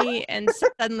with Yeah. me. And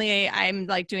suddenly I'm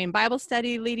like doing Bible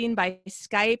study leading by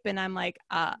Skype. And I'm like,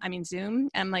 Zoom.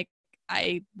 And I'm like,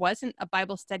 I wasn't a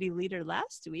Bible study leader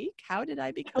last week. How did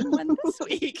I become one this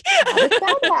week? How did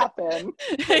that happen?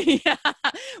 Yeah.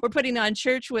 We're putting on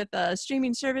church with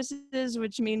streaming services,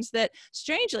 which means that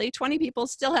strangely 20 people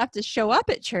still have to show up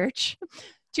at church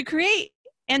to create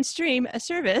and stream a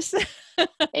service.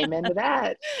 Amen to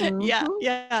that. Yeah, Mm-hmm.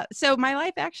 yeah. So my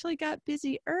life actually got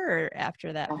busier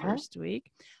after that Uh-huh. first week.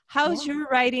 How's Yeah. your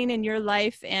writing in your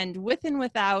life, and with and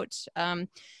without?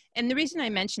 And the reason I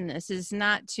mention this is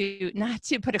not to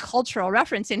put a cultural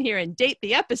reference in here and date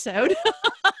the episode.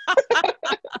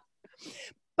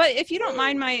 But if you don't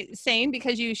mind my saying,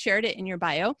 because you shared it in your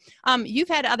bio, you've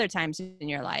had other times in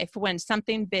your life when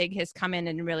something big has come in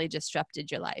and really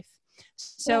disrupted your life.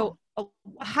 So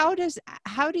how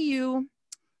do you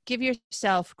give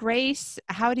yourself grace?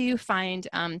 How do you find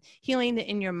healing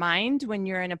in your mind when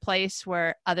you're in a place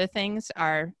where other things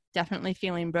are definitely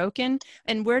feeling broken?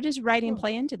 And where does writing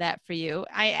play into that for you?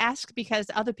 I ask because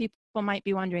other people might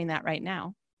be wondering that right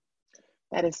now.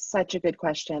 That is such a good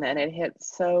question, and it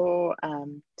hits so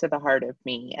to the heart of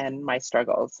me and my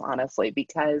struggles, honestly,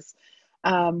 because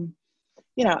um,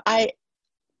 you know, I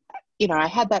I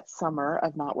had that summer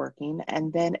of not working,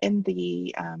 and then in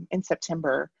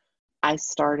September, I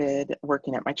started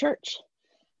working at my church,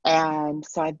 and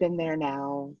so I've been there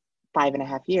now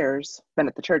 5.5 years. Been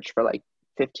at the church for like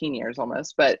 15 years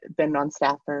almost, but been on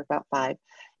staff for about 5,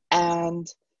 and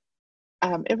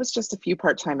it was just a few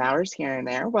part-time hours here and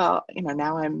there. Well,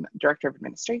 now I'm director of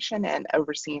administration and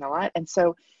overseeing a lot. And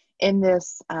so in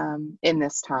this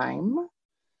time,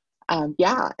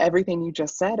 yeah, everything you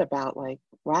just said about like,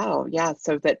 wow, yeah,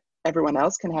 so that everyone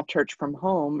else can have church from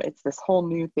home. It's this whole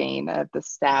new thing of the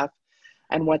staff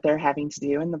and what they're having to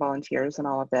do and the volunteers and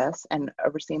all of this, and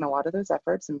overseeing a lot of those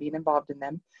efforts and being involved in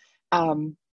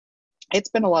them. It's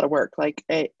been a lot of work.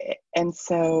 And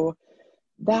so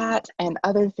that and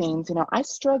other things, I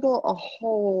struggle a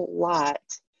whole lot.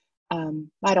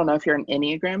 I don't know if you're an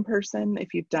Enneagram person,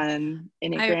 if you've done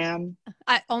Enneagram.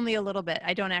 I only a little bit.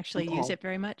 I don't actually use Okay. it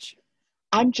very much.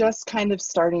 I'm just kind of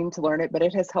starting to learn it, but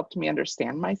it has helped me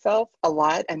understand myself a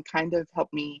lot and kind of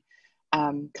helped me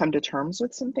come to terms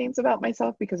with some things about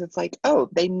myself, because it's like, oh,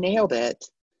 they nailed it.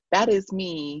 That is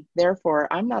me. Therefore,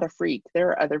 I'm not a freak. There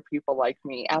are other people like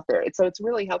me out there. So it's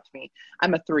really helped me.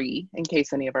 I'm a 3, in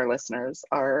case any of our listeners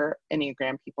are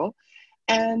Enneagram people.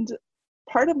 And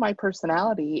part of my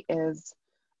personality is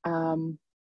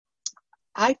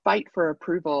I fight for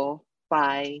approval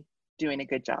by doing a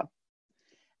good job.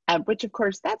 Which, of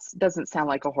course, that doesn't sound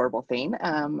like a horrible thing.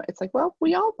 It's like, well,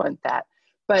 we all want that.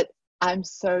 But I'm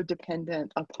so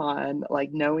dependent upon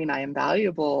like knowing I am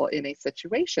valuable in a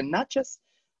situation, not just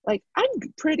like I'm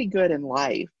pretty good in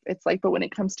life. It's like, but when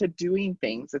it comes to doing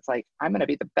things, it's like, I'm going to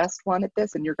be the best one at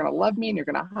this, and you're going to love me and you're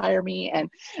going to hire me. And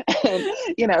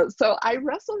so I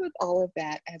wrestle with all of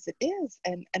that as it is.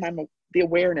 And the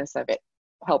awareness of it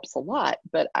helps a lot,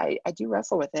 but I do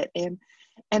wrestle with it.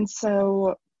 And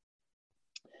so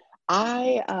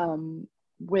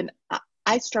when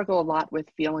I struggle a lot with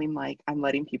feeling like I'm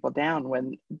letting people down,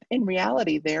 when in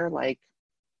reality, they're like,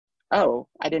 oh,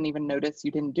 I didn't even notice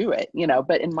you didn't do it,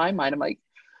 but in my mind, I'm like,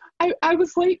 I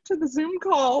was late to the Zoom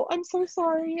call. I'm so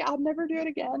sorry. I'll never do it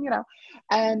again,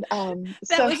 And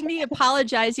That was me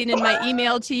apologizing in my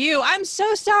email to you. I'm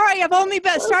so sorry. I've only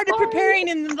started preparing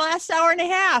in the last hour and a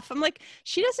half. I'm like,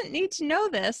 she doesn't need to know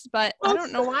this, but I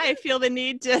don't know why I feel the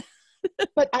need to.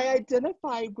 But I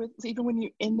identify with, even when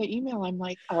you in the email, I'm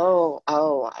like,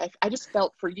 I just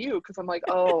felt for you, because I'm like,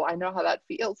 oh, I know how that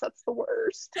feels. That's the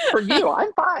worst for you.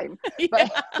 I'm fine. Yeah.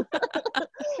 But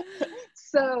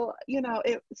so,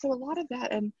 so a lot of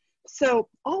that. And so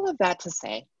all of that to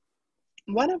say,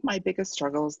 one of my biggest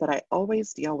struggles that I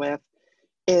always deal with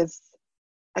is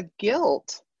a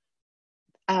guilt,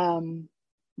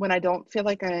 when I don't feel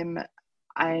like I'm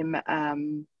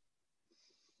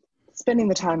spending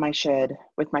the time I should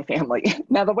with my family.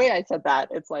 Now, the way I said that,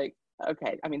 it's like,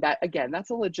 okay, I mean, that again, that's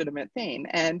a legitimate thing,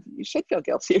 and you should feel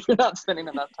guilty if you're not spending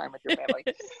enough time with your family.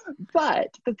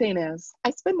 But the thing is, I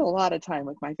spend a lot of time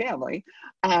with my family,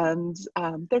 and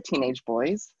they're teenage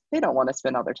boys. They don't want to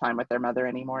spend all their time with their mother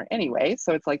anymore anyway.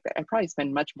 So it's like I probably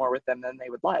spend much more with them than they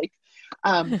would like.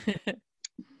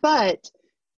 But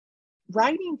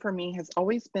writing for me has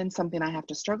always been something I have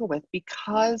to struggle with,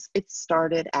 because it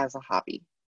started as a hobby.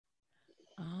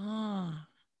 Oh,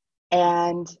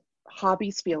 And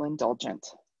hobbies feel indulgent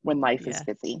when life is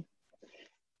yeah. busy.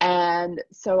 And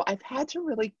so I've had to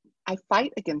really, I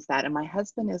fight against that. And my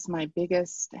husband is my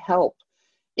biggest help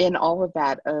in all of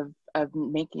that, of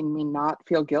making me not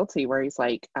feel guilty, where he's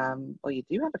like, well, you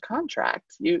do have a contract.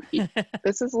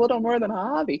 This is a little more than a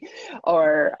hobby,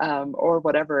 or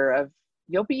whatever, of,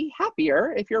 you'll be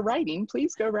happier if you're writing,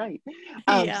 please go write.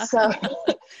 Yeah. So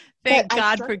but Thank I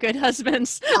God for good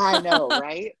husbands. I know,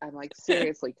 right? I'm like,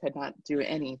 seriously, could not do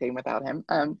anything without him.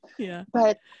 Yeah.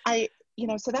 But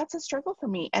so that's a struggle for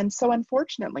me. And so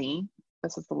unfortunately,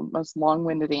 this is the most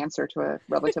long-winded answer to a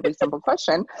relatively simple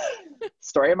question.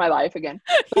 Story of my life again.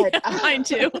 But Yeah, mine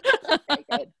too. okay,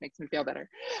 good. Makes me feel better.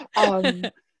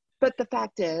 But the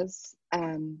fact is,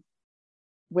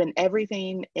 when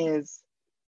everything is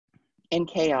in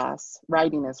chaos,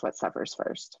 writing is what suffers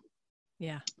first.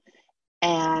 Yeah.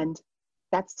 And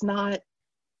that's not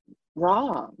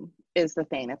wrong, is the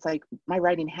thing. It's like, my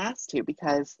writing has to,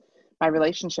 because my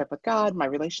relationship with God, my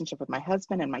relationship with my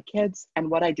husband and my kids, and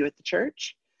what I do at the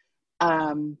church,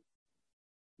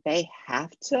 they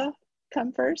have to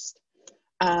come first,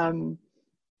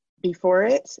 before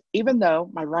it. Even though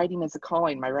my writing is a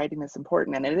calling, my writing is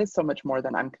important, and it is so much more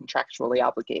than I'm contractually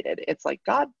obligated. It's like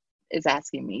God is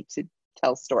asking me to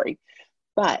tell story.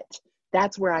 But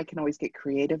that's where I can always get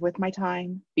creative with my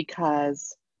time,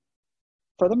 because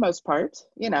for the most part,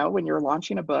 when you're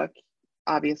launching a book,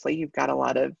 obviously you've got a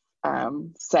lot of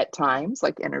set times,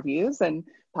 like interviews and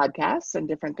podcasts and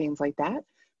different things like that.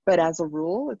 But as a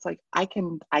rule, it's like I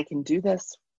can do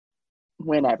this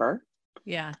whenever.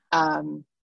 Yeah. Um,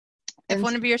 If and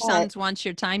one of your but sons wants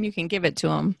your time, you can give it to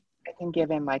him. I can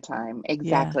give him my time, Yeah.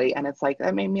 exactly. And it's like,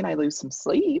 that may mean I lose some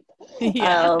sleep.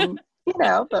 Yeah.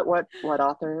 But what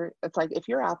author? It's like, if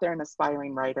you're out there an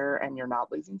aspiring writer and you're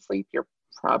not losing sleep, you're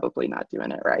probably not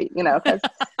doing it right. Because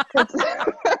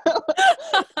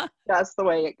that's the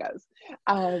way it goes.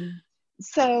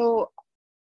 So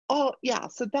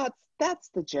so that's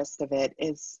the gist of it.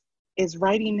 Is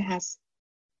writing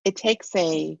it takes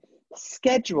a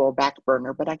schedule back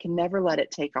burner, but I can never let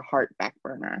it take a heart back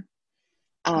burner.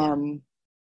 Yeah.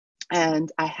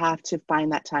 And I have to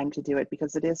find that time to do it,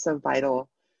 because it is so vital,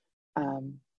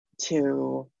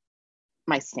 to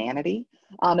my sanity,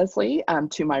 honestly,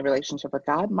 to my relationship with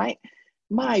God.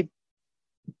 My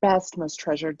best, most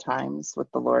treasured times with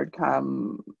the Lord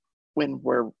come when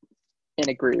we're in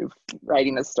a groove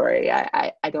writing a story.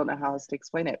 I don't know how else to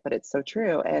explain it, but it's so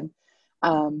true. And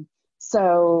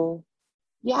so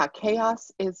yeah,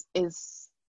 chaos is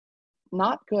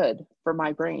not good for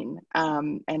my brain,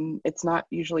 and it's not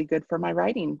usually good for my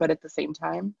writing. But at the same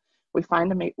time, we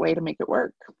find a way to make it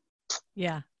work.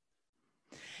 Yeah.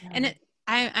 Yeah. And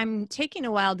I'm taking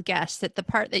a wild guess that the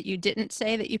part that you didn't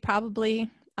say that you probably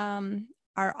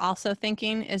are also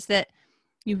thinking is that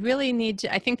you really need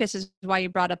to, I think this is why you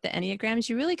brought up the Enneagrams.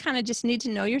 You really kind of just need to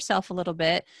know yourself a little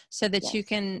bit, so that you Yes.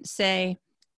 can say,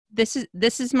 this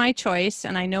is my choice,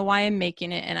 and I know why I'm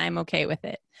making it, and I'm okay with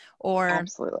it. Or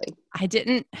Absolutely. I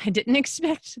didn't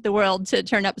expect the world to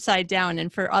turn upside down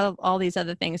and for all these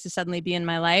other things to suddenly be in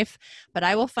my life, but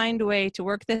I will find a way to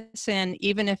work this in,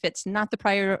 even if it's not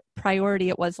the priority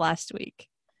it was last week.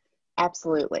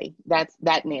 Absolutely.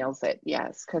 That nails it.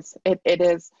 Yes. Because it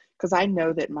is, because I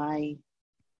know that my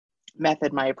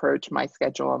method, my approach, my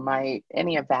schedule,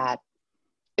 any of that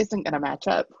isn't going to match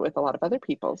up with a lot of other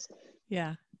people's.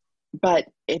 Yeah. But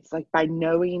it's like, by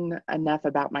knowing enough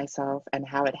about myself and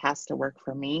how it has to work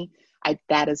for me,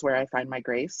 that is where I find my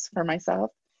grace for myself.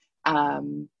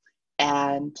 And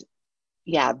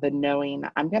yeah, the knowing,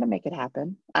 I'm going to make it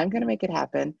happen. I'm going to make it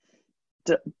happen.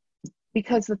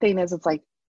 Because the thing is, it's like,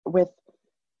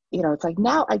 it's like,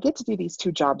 now I get to do these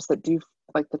two jobs that do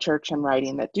like the church and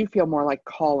writing that do feel more like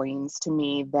callings to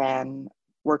me than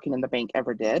working in the bank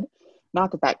ever did.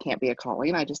 Not that that can't be a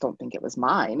calling. I just don't think it was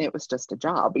mine. It was just a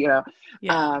job, you know.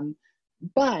 Yeah.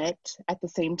 But at the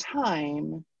same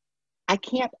time, I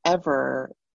can't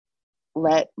ever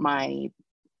let my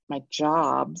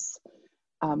jobs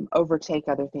overtake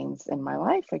other things in my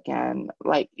life again,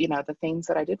 like, you know, the things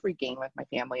that I did regain with my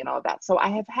family and all of that. So I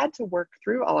have had to work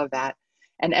through all of that.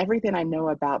 And everything I know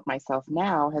about myself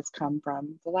now has come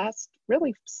from the last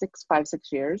really 6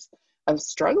 years of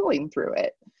struggling through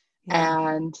it,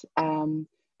 Yeah.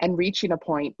 and reaching a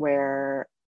point where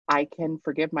I can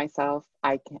forgive myself.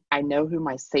 I know who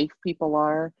my safe people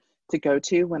are to go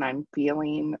to when I'm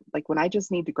feeling like, when I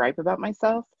just need to gripe about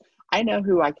myself. I know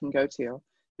who I can go to,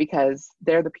 because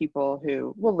they're the people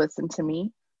who will listen to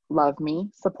me, love me,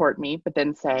 support me, but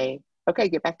then say, okay,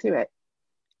 get back to it.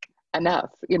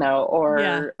 Enough, you know,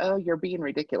 Yeah. or, oh, you're being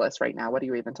ridiculous right now. What are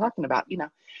you even talking about? You know,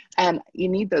 and you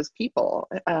need those people,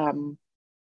 and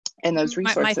those My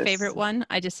resources. favorite one,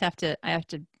 I have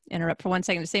to interrupt for 1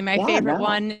 second to say my Yeah, favorite no,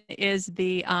 one is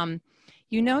the,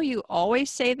 you know, you always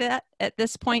say that at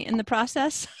this point in the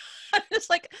process. I'm just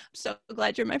like, I'm so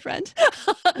glad you're my friend.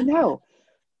 I know.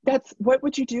 That's, what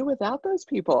would you do without those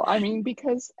people? I mean,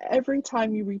 because every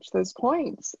time you reach those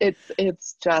points,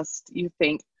 it's just, you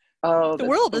think, oh, The this is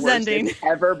world the is worst it's ending.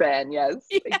 ever been. Yes,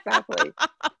 Yeah. exactly.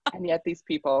 And yet these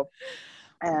people,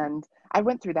 and I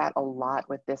went through that a lot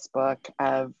with this book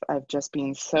of just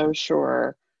being so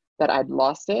sure that I'd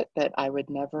lost it, that I would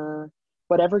never,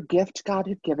 whatever gift God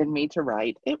had given me to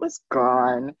write, it was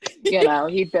gone. You know,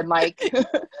 he'd been like,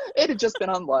 it had just been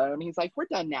on loan. He's like, we're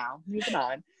done now, moving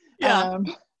on. Yeah.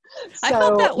 Um, I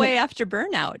felt so that way after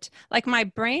burnout. Like my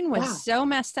brain was yeah. so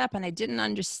messed up and I didn't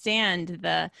understand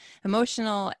the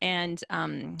emotional and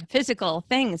physical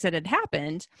things that had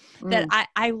happened that Mm.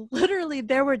 I literally,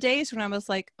 there were days when I was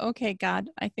like, okay, God,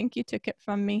 I think you took it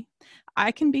from me.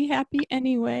 I can be happy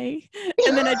anyway.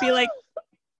 And then I'd be like,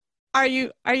 are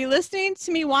you listening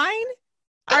to me whine?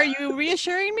 Are you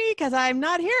reassuring me? Because I'm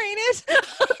not hearing it.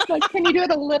 Like, can you do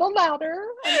it a little louder?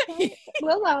 I'm trying a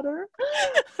little louder.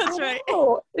 I That's right.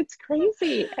 know, it's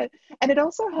crazy. And it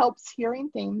also helps hearing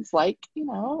things like, you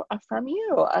know, from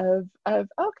you of,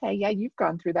 okay, yeah, you've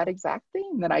gone through that exact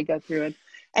thing that I go through.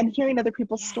 And hearing other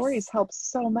people's stories Yes.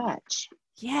 helps so much.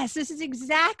 Yes, this is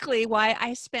exactly why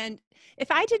I spend. If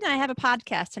I did not have a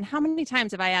podcast, and how many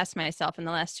times have I asked myself in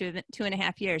the last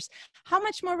 2.5 years, how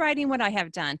much more writing would I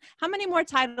have done? How many more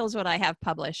titles would I have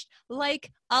published?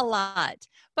 Like a lot.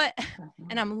 But,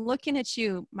 and Mhm. I'm looking at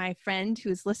you, my friend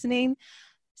who's listening.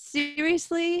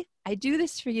 Seriously, I do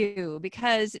this for you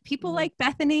because people Mm. like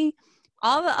Bethany,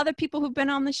 all the other people who've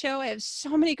been on the show, I have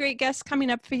so many great guests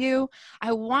coming up for you.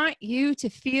 I want you to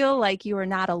feel like you are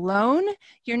not alone.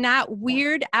 You're not Yeah.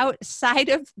 weird outside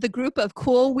of the group of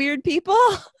cool, weird people.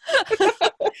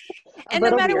 A And no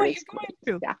little matter weird what is you're cool. going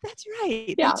through, Yeah. that's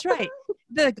right. Yeah. That's right.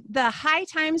 The high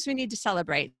times we need to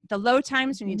celebrate. The low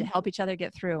times we need to Mhm. help each other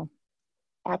get through.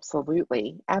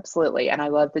 Absolutely. Absolutely. And I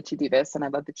love that you do this, and I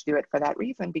love that you do it for that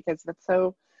reason, because that's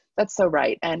so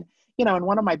right. And, you know, and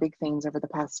one of my big things over the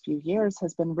past few years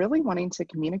has been really wanting to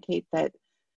communicate that,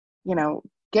 you know,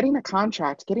 getting a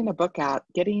contract, getting a book out,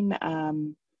 getting,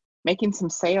 making some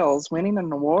sales, winning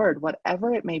an award,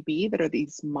 whatever it may be, that are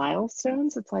these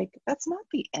milestones, it's like, that's not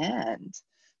the end.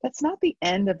 That's not the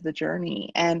end of the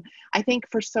journey. And I think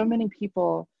for so many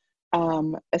people,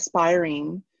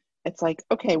 aspiring, it's like,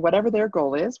 okay, whatever their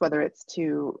goal is, whether it's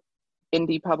to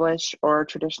indie publish or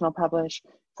traditional publish,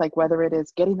 it's like, whether it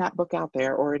is getting that book out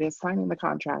there or it is signing the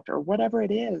contract or whatever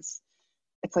it is,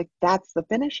 it's like, that's the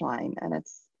finish line. And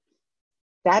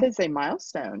that is a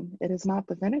milestone. It is not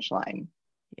the finish line.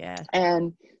 Yeah.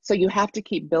 And so you have to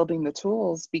keep building the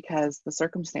tools, because the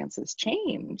circumstances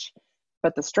change,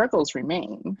 but the struggles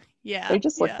remain. Yeah. They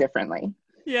just look Yeah. differently.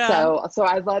 Yeah. So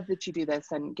I love that you do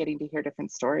this and getting to hear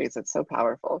different stories. It's so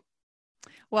powerful.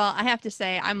 Well, I have to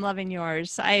say, I'm loving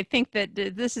yours. I think that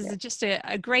this is Yeah. just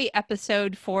a great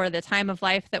episode for the time of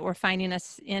life that we're finding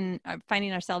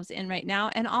ourselves in right now.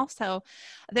 And also,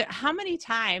 how many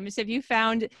times have you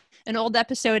found an old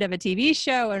episode of a TV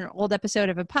show or an old episode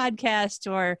of a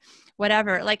podcast or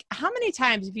whatever? Like, how many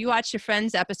times have you watched your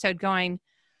friend's episode going,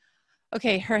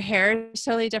 okay, her hair is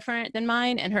totally different than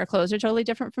mine and her clothes are totally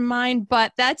different from mine,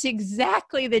 but that's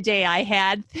exactly the day I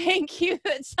had. Thank you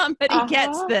that somebody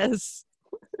gets Uh-huh. this.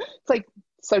 It's like,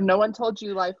 so no one told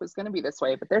you life was going to be this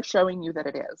way, but they're showing you that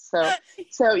it is.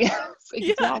 So yes,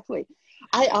 Yeah. exactly.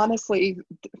 I honestly,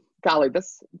 golly,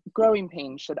 this growing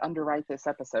pains should underwrite this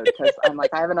episode, because I'm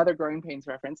like, I have another growing pains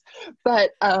reference.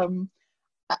 But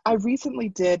I recently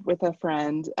did with a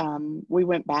friend. We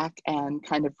went back and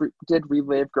kind of did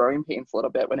relive Growing Pains a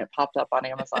little bit when it popped up on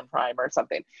Amazon Prime or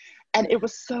something. And it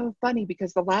was so funny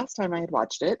because the last time I had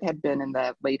watched it had been in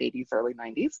the late 80s, early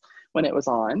 90s when it was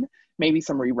on, maybe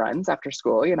some reruns after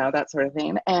school, that sort of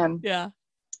thing. And Yeah.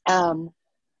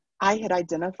 I had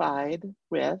identified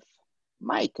with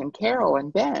Mike and Carol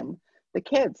and Ben, the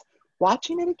kids,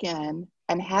 watching it again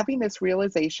and having this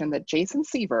realization that Jason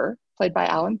Seaver, played by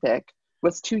Alan Thicke,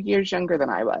 was 2 years younger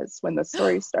than I was when the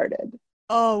story started.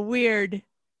 Oh, weird.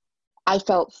 I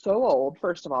felt so old,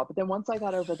 first of all, but then once I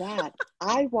got over that,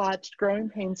 I watched Growing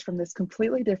Pains from this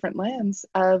completely different lens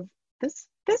of this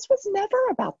was never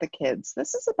about the kids.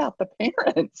 This is about the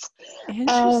parents.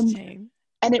 Interesting.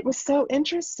 And it was so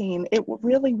interesting. It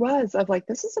really was of like,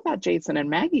 this is about Jason and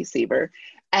Maggie Seaver.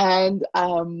 And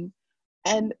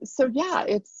so, yeah,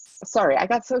 sorry, I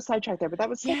got so sidetracked there, but that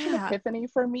was such an epiphany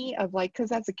for me of like,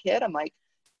 because as a kid, I'm like,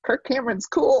 Kirk Cameron's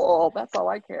cool. That's all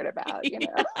I cared about,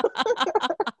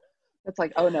 It's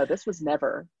like, oh no, this was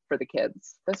never for the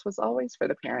kids. This was always for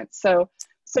the parents. So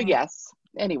yes.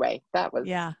 Anyway, that was,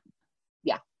 yeah.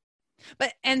 Yeah.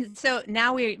 But, and so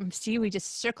now we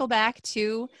just circle back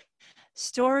to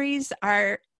stories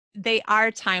they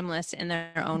are timeless in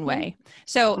their own way.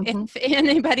 So if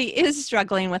anybody is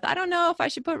struggling with, I don't know if I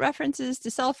should put references to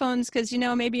cell phones because,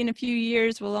 maybe in a few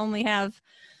years we'll only have,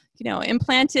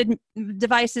 implanted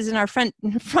devices in our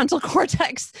frontal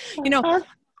cortex,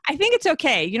 I think it's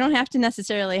okay. You don't have to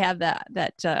necessarily have that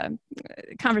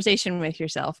conversation with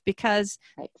yourself because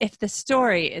if the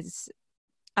story is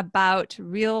about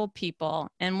real people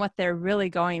and what they're really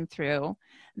going through,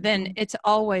 then it's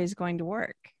always going to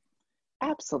work.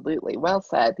 Absolutely. Well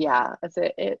said. Yeah.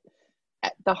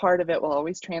 The heart of it will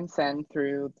always transcend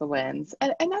through the lens.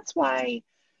 And that's why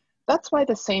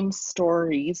the same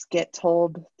stories get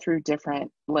told through different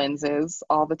lenses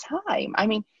all the time. I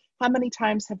mean, how many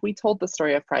times have we told the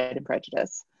story of Pride and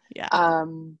Prejudice? Yeah.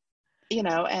 And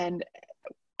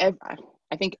I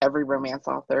think every romance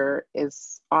author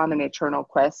is on an eternal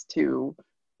quest to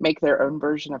make their own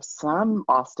version of some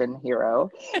Austen hero,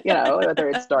 whether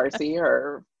it's Darcy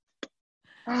or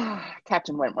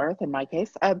Captain Wentworth in my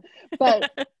case. But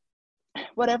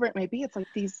whatever it may be, it's like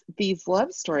these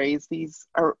love stories, these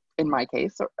are, in my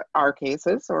case, or our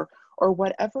cases, or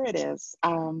whatever it is,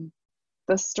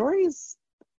 the stories,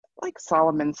 like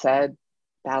Solomon said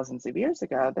thousands of years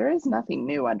ago, there is nothing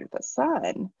new under the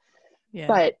sun. Yeah.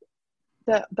 But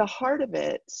the heart of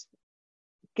it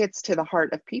gets to the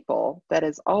heart of people that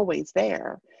is always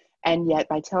there. And yet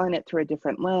by telling it through a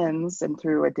different lens and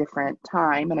through a different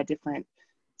time and a different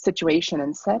situation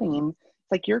and setting,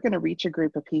 it's like you're going to reach a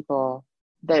group of people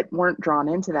that weren't drawn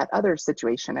into that other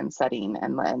situation and setting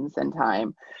and lens and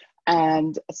time.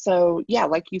 And so, yeah,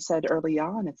 like you said early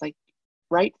on, it's like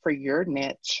write for your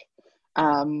niche,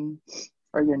 or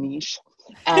your niche,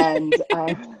 and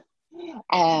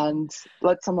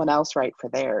let someone else write for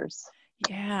theirs.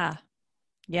 Yeah.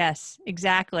 Yes,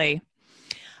 exactly.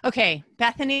 Okay,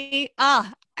 Bethany,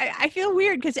 I feel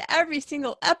weird because every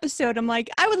single episode I'm like,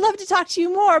 I would love to talk to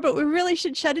you more, but we really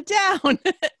should shut it down.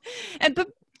 But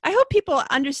I hope people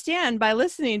understand by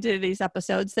listening to these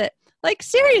episodes that, like,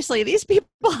 seriously, these people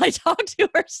I talk to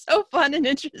are so fun and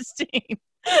interesting.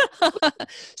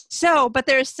 But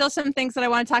there's still some things that I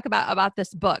want to talk about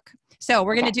this book. So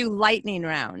we're going to do lightning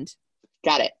round.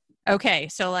 Got it. Okay,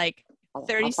 so like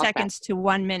 30 seconds to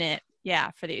 1 minute.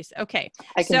 Yeah, for these. Okay.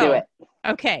 I can do it.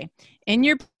 Okay. In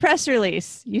your press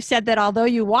release, you said that although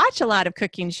you watch a lot of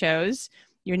cooking shows,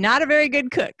 you're not a very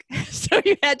good cook. So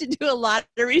you had to do a lot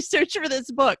of research for this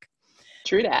book.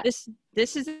 True that. This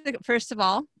is, first of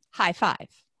all, high five.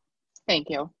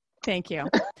 Thank you. Thank you.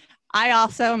 I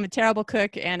also am a terrible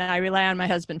cook and I rely on my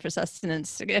husband for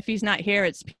sustenance. If he's not here,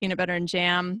 it's peanut butter and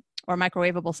jam or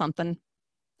microwavable something.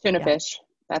 Tuna fish.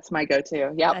 That's my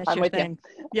go-to. Yep, That's I'm with thing.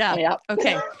 you. Yeah. Yep.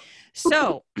 Okay.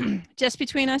 So just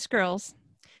between us girls,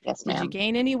 yes, ma'am. Did you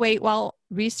gain any weight while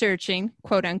researching,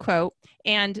 quote unquote,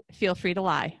 and feel free to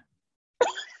lie?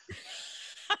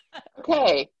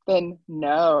 Okay, then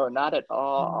no, not at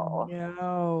all.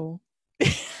 No.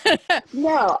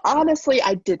 No, honestly,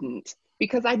 I didn't,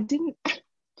 because I didn't,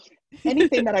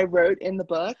 anything that I wrote in the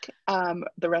book,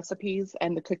 the recipes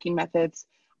and the cooking methods,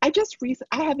 I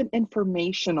have an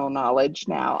informational knowledge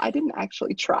now. I didn't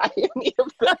actually try any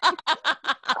of them.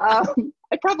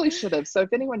 I probably should have. So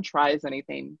if anyone tries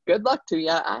anything, good luck to you.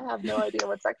 I have no idea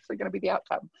what's actually going to be the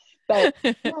outcome. But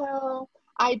no,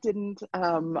 I didn't.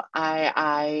 I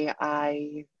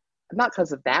not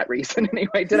because of that reason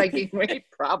anyway. Did I gain weight?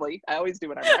 Probably. I always do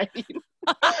when I'm writing.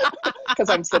 Because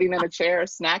because I'm sitting in a chair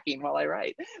snacking while I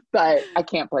write. But I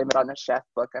can't blame it on a chef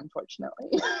book,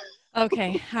 unfortunately.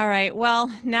 Okay. All right. Well,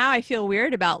 now I feel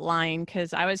weird about lying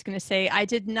because I was going to say I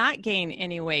did not gain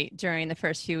any weight during the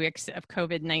first few weeks of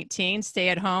COVID-19. Stay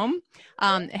at home.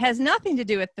 It has nothing to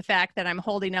do with the fact that I'm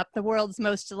holding up the world's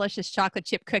most delicious chocolate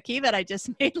chip cookie that I just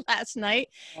made last night.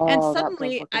 And Oh, that does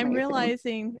suddenly look I'm amazing.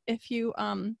 realizing if you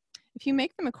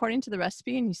make them according to the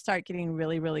recipe and you start getting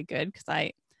really, really good, because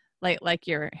I like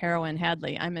your heroine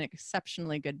Hadley, I'm an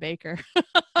exceptionally good baker.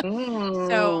 So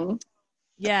Mm.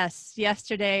 yes,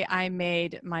 yesterday I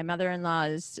made my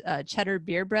mother-in-law's cheddar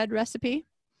beer bread recipe,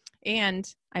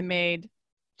 and I made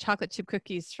chocolate chip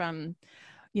cookies from,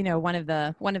 one of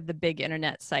the big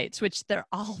internet sites, which they're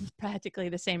all practically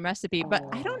the same recipe. But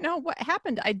I don't Oh. know what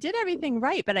happened. I did everything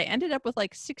right, but I ended up with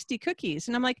like 60 cookies,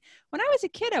 and I'm like, when I was a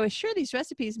kid, I was sure these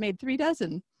recipes made 3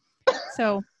 dozen.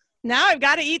 So now I've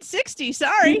got to eat 60.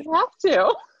 Sorry. You have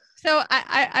to. So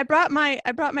I brought my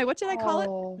what did I call it?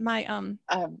 Oh, My um,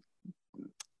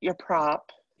 your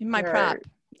prop. My Your, prop.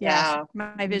 Yes. yeah.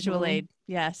 My visual Hmm. aid.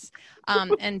 Yes.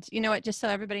 And you know what? Just so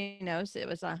everybody knows, it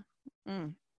was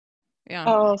mm, yeah,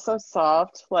 Oh, so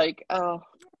soft. Like, oh,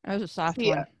 it was a soft see,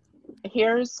 one.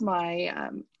 here's my,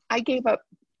 I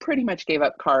pretty much gave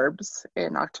up carbs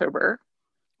in October.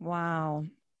 Wow.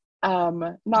 I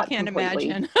Not can't completely.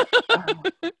 imagine. Oh,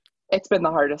 it's been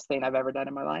the hardest thing I've ever done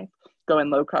in my life, going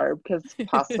low carb, because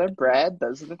pasta, bread,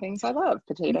 those are the things I love.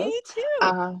 Potatoes. Me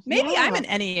too. Maybe I'm Yeah,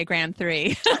 an Enneagram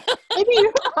 3. maybe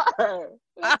you are.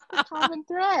 That's the common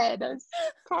thread is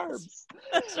carbs.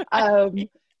 That's Um, right.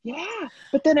 yeah,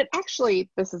 but then it actually,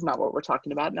 this is not what we're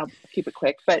talking about, and I'll keep it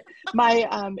quick, but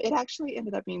it actually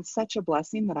ended up being such a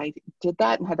blessing that I did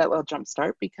that and had that little jump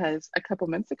start, because a couple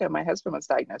months ago, my husband was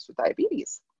diagnosed with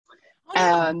diabetes. Oh no.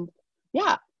 And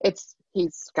yeah,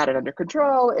 he's got it under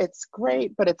control. It's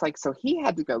great, but it's like, so he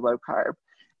had to go low carb.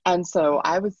 And so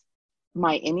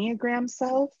my Enneagram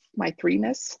self, my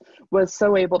threeness, was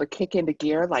so able to kick into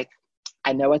gear, like,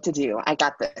 I know what to do. I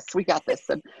got this. We got this.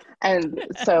 And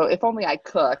so if only I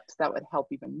cooked, that would help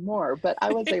even more. But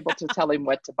I was able to tell him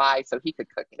what to buy so he could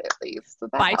cook it at least. So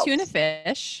that Buy tuna helps.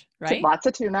 fish, right? Lots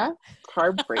of tuna,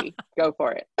 carb free. Go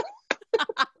for it.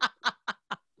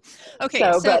 Okay,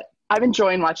 So, so but I'm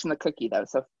enjoying watching the cookie though.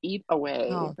 So eat away.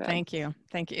 oh, thank you.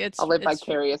 Thank you. I'll live It's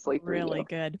vicariously through really you.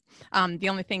 good. The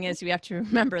only thing is we have to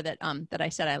remember that I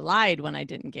said I lied when I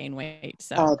didn't gain weight.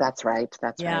 So Oh, that's right.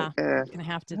 That's right. yeah, I'm gonna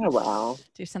have to Oh, well.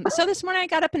 do something. So this morning I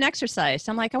got up and exercised.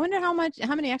 I'm like, I wonder how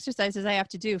many exercises I have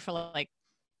to do for, like,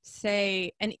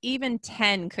 say an even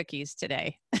 10 cookies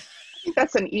today. I think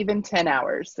that's an even 10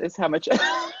 hours is how much. But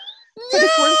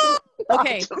it's worth No! it. No, I'm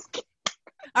Okay. just kidding.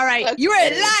 All right. Just You're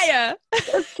kidding. a liar.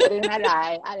 Just kidding. I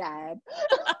lied.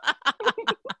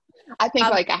 I think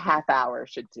like a half hour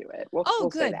should do it. We'll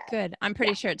say good, that. good. I'm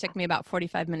pretty Yeah. sure it took me about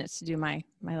 45 minutes to do my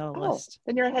little Oh, list.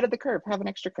 then you're ahead of the curve. Have an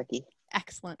extra cookie.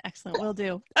 Excellent. Will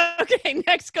do. Okay,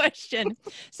 next question.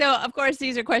 So, of course,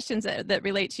 these are questions that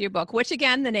relate to your book, which,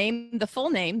 again, the full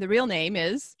name, the real name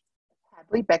is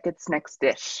Hadley Beckett's Next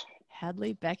Dish.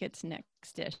 Hadley Beckett's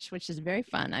Next Dish, which is very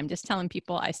fun. I'm just telling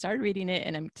people I started reading it,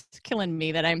 and it's killing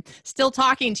me that I'm still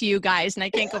talking to you guys and I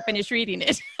can't go finish reading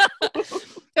it.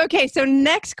 Okay, so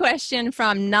next question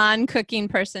from non-cooking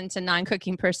person to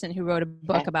non-cooking person who wrote a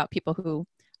book about people who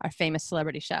are famous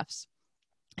celebrity chefs.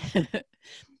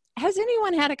 Has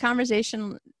anyone had a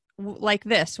conversation like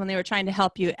this when they were trying to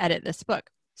help you edit this book?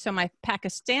 So my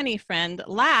Pakistani friend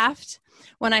laughed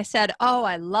when I said, "Oh,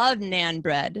 I love naan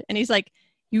bread." And he's like,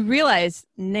 "You realize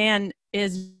naan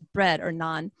is bread or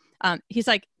naan?" He's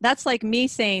like, "That's like me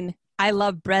saying, I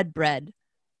love bread."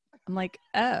 I'm like,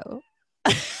 "Oh."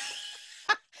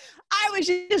 I was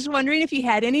just wondering if you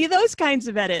had any of those kinds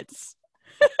of edits.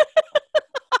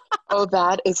 Oh,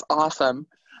 that is awesome.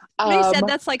 They said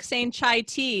that's like saying chai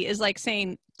tea is like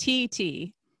saying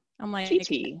tea. I'm like,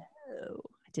 TT. oh,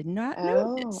 I did not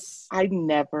know this. I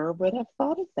never would have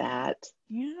thought of that.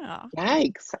 Yeah.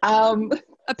 Yikes.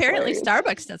 Apparently sorry.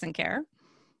 Starbucks doesn't care.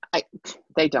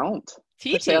 They don't.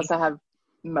 Tea. Which they also have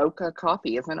mocha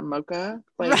coffee. Isn't a mocha?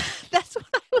 Like, that's what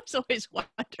I was always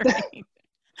wondering.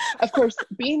 Of course,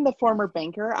 being the former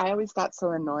banker, I always got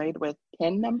so annoyed with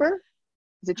PIN number.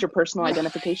 Is it your personal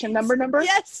identification number?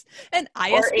 Yes. An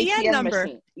ISBN or ATM number.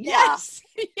 Machine. Yeah. Yes.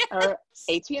 Or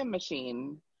ATM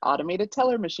machine, automated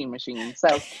teller machine.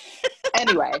 So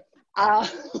anyway,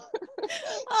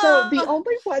 so the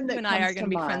only one that you and comes I are going to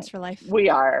be mind, friends for life. We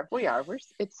are.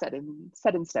 It's set in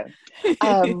stone.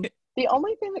 The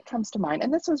only thing that comes to mind,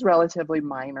 and this was relatively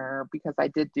minor because I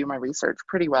did do my research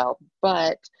pretty well,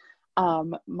 but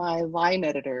my line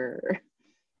editor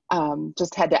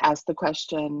just had to ask the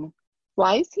question,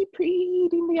 Why is he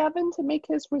preheating the oven to make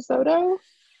his risotto?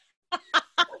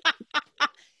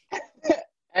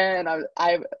 And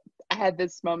I had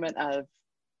this moment of,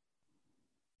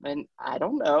 and I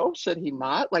don't know, should he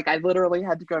not? Like, I literally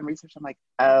had to go and research. I'm like,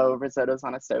 oh, risotto's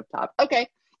on a stovetop. Okay,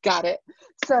 got it.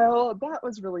 So that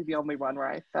was really the only one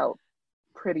where I felt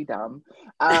pretty dumb.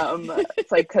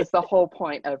 It's like, because the whole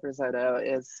point of risotto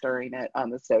is stirring it on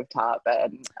the stovetop.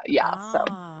 And yeah, so.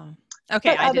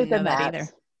 Okay, But I other didn't know than that that, either.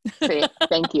 see,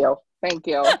 thank you. Thank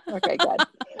you. Okay, good.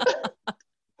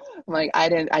 I'm like, I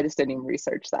just didn't even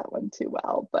research that one too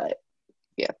well, but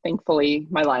yeah, thankfully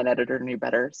my line editor knew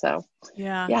better. So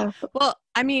yeah. Well,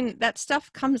 I mean, that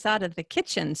stuff comes out of the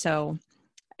kitchen, so,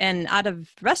 and out of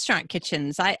restaurant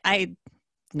kitchens. I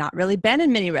not really been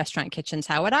in many restaurant kitchens.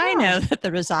 How would I know that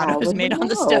the risotto is made on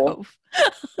the stove?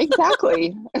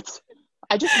 Exactly.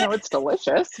 I just know it's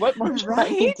delicious. What more do I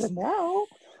need to know?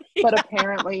 But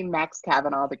apparently Max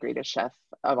Kavanaugh, the greatest chef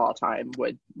of all time,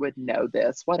 would know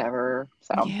this. Whatever.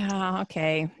 So yeah,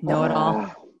 okay. Know it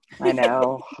all. I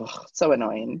know. So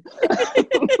annoying.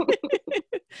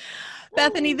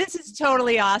 Bethany, this is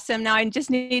totally awesome. Now I just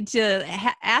need to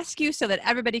ask you so that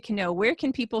everybody can know, where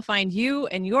can people find you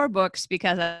and your books,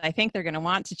 because I think they're going to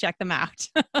want to check them out.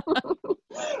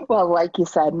 Well, like you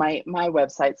said, my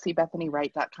website,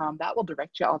 cbethanyWright.com, that will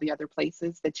direct you all the other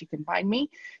places that you can find me.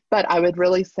 But I would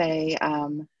really say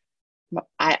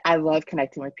I love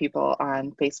connecting with people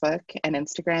on Facebook and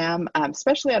Instagram,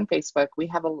 especially on Facebook.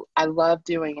 I love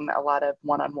doing a lot of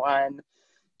one-on-one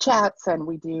chats, and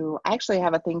I actually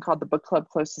have a thing called the book club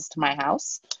closest to my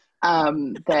house,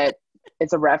 that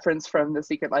is a reference from The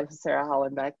Secret Life of Sarah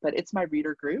Hollenbeck, but it's my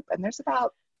reader group, and there's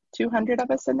about 200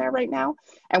 of us in there right now,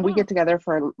 and we get together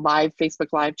for live Facebook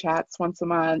live chats once a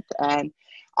month and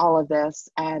all of this.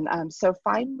 And so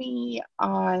find me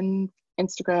on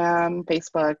Instagram,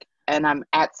 Facebook, and I'm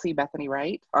at C Bethany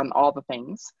Wright on all the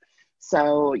things,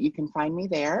 so you can find me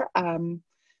there.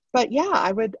 But yeah,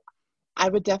 I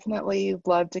would definitely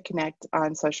love to connect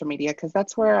on social media, because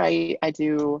that's where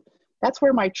that's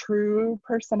where my true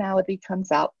personality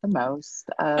comes out the most,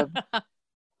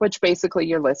 which basically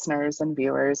your listeners and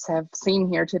viewers have seen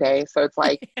here today. So it's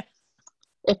like,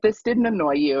 if this didn't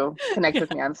annoy you, connect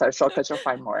with me on social, because you'll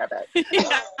find more of it.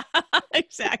 Yeah,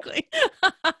 exactly.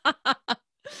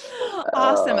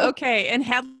 Awesome. Okay. And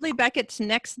Hadley Beckett's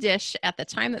next dish, at the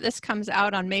time that this comes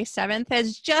out on May 7th,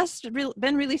 has just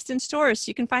been released in stores. So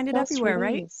you can find it everywhere,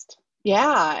 released. Right?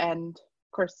 Yeah. And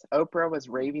of course, Oprah was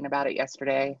raving about it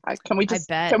yesterday. Can we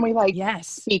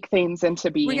speak things into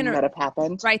being that have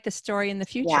happened? Write the story in the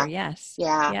future. Yeah. Yes.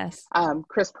 Yeah. Yes.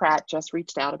 Chris Pratt just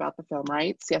reached out about the film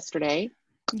rights yesterday.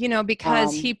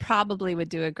 Because he probably would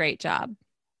do a great job.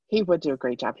 He would do a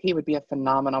great job. He would be a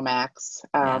phenomenal Max.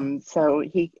 So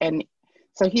he's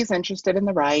interested in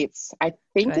the rights. I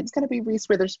think it's going to be Reese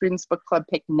Witherspoon's book club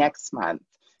pick next month.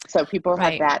 So people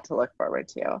have that to look forward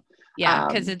to. Yeah,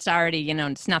 because it's already,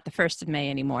 it's not the 1st of May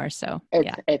anymore. So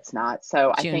it's not.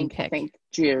 So June I think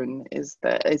June is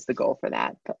the goal for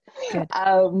that. But good.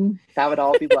 That would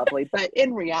all be lovely. But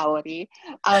in reality,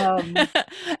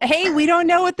 hey, we don't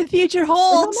know what the future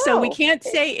holds, so we can't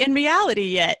say in reality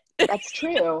yet. That's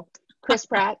true. Chris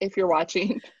Pratt, if you're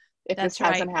watching, if this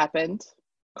hasn't happened,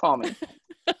 call me.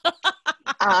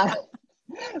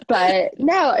 But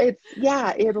no,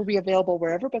 it'll be available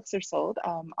wherever books are sold,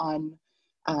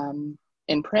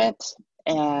 in print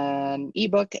and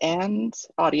ebook and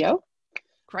audio.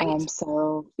 Great.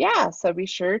 So be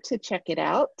sure to check it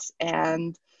out.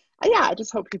 And I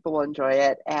just hope people will enjoy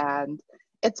it. And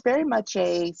it's very much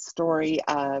a story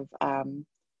of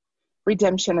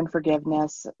redemption and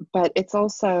forgiveness, but it's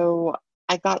also,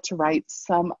 I got to write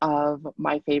some of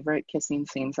my favorite kissing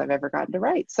scenes I've ever gotten to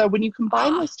write. So when you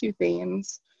combine those two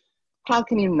themes, how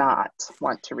can you not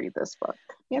want to read this book?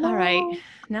 All right.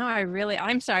 Now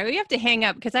I'm sorry. We have to hang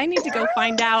up because I need to go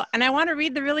find out, and I want to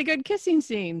read the really good kissing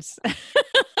scenes.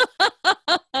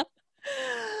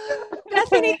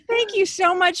 Bethany, thank you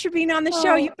so much for being on the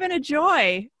show. You've been a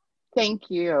joy.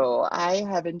 Thank you. I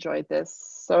have enjoyed this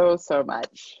so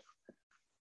much.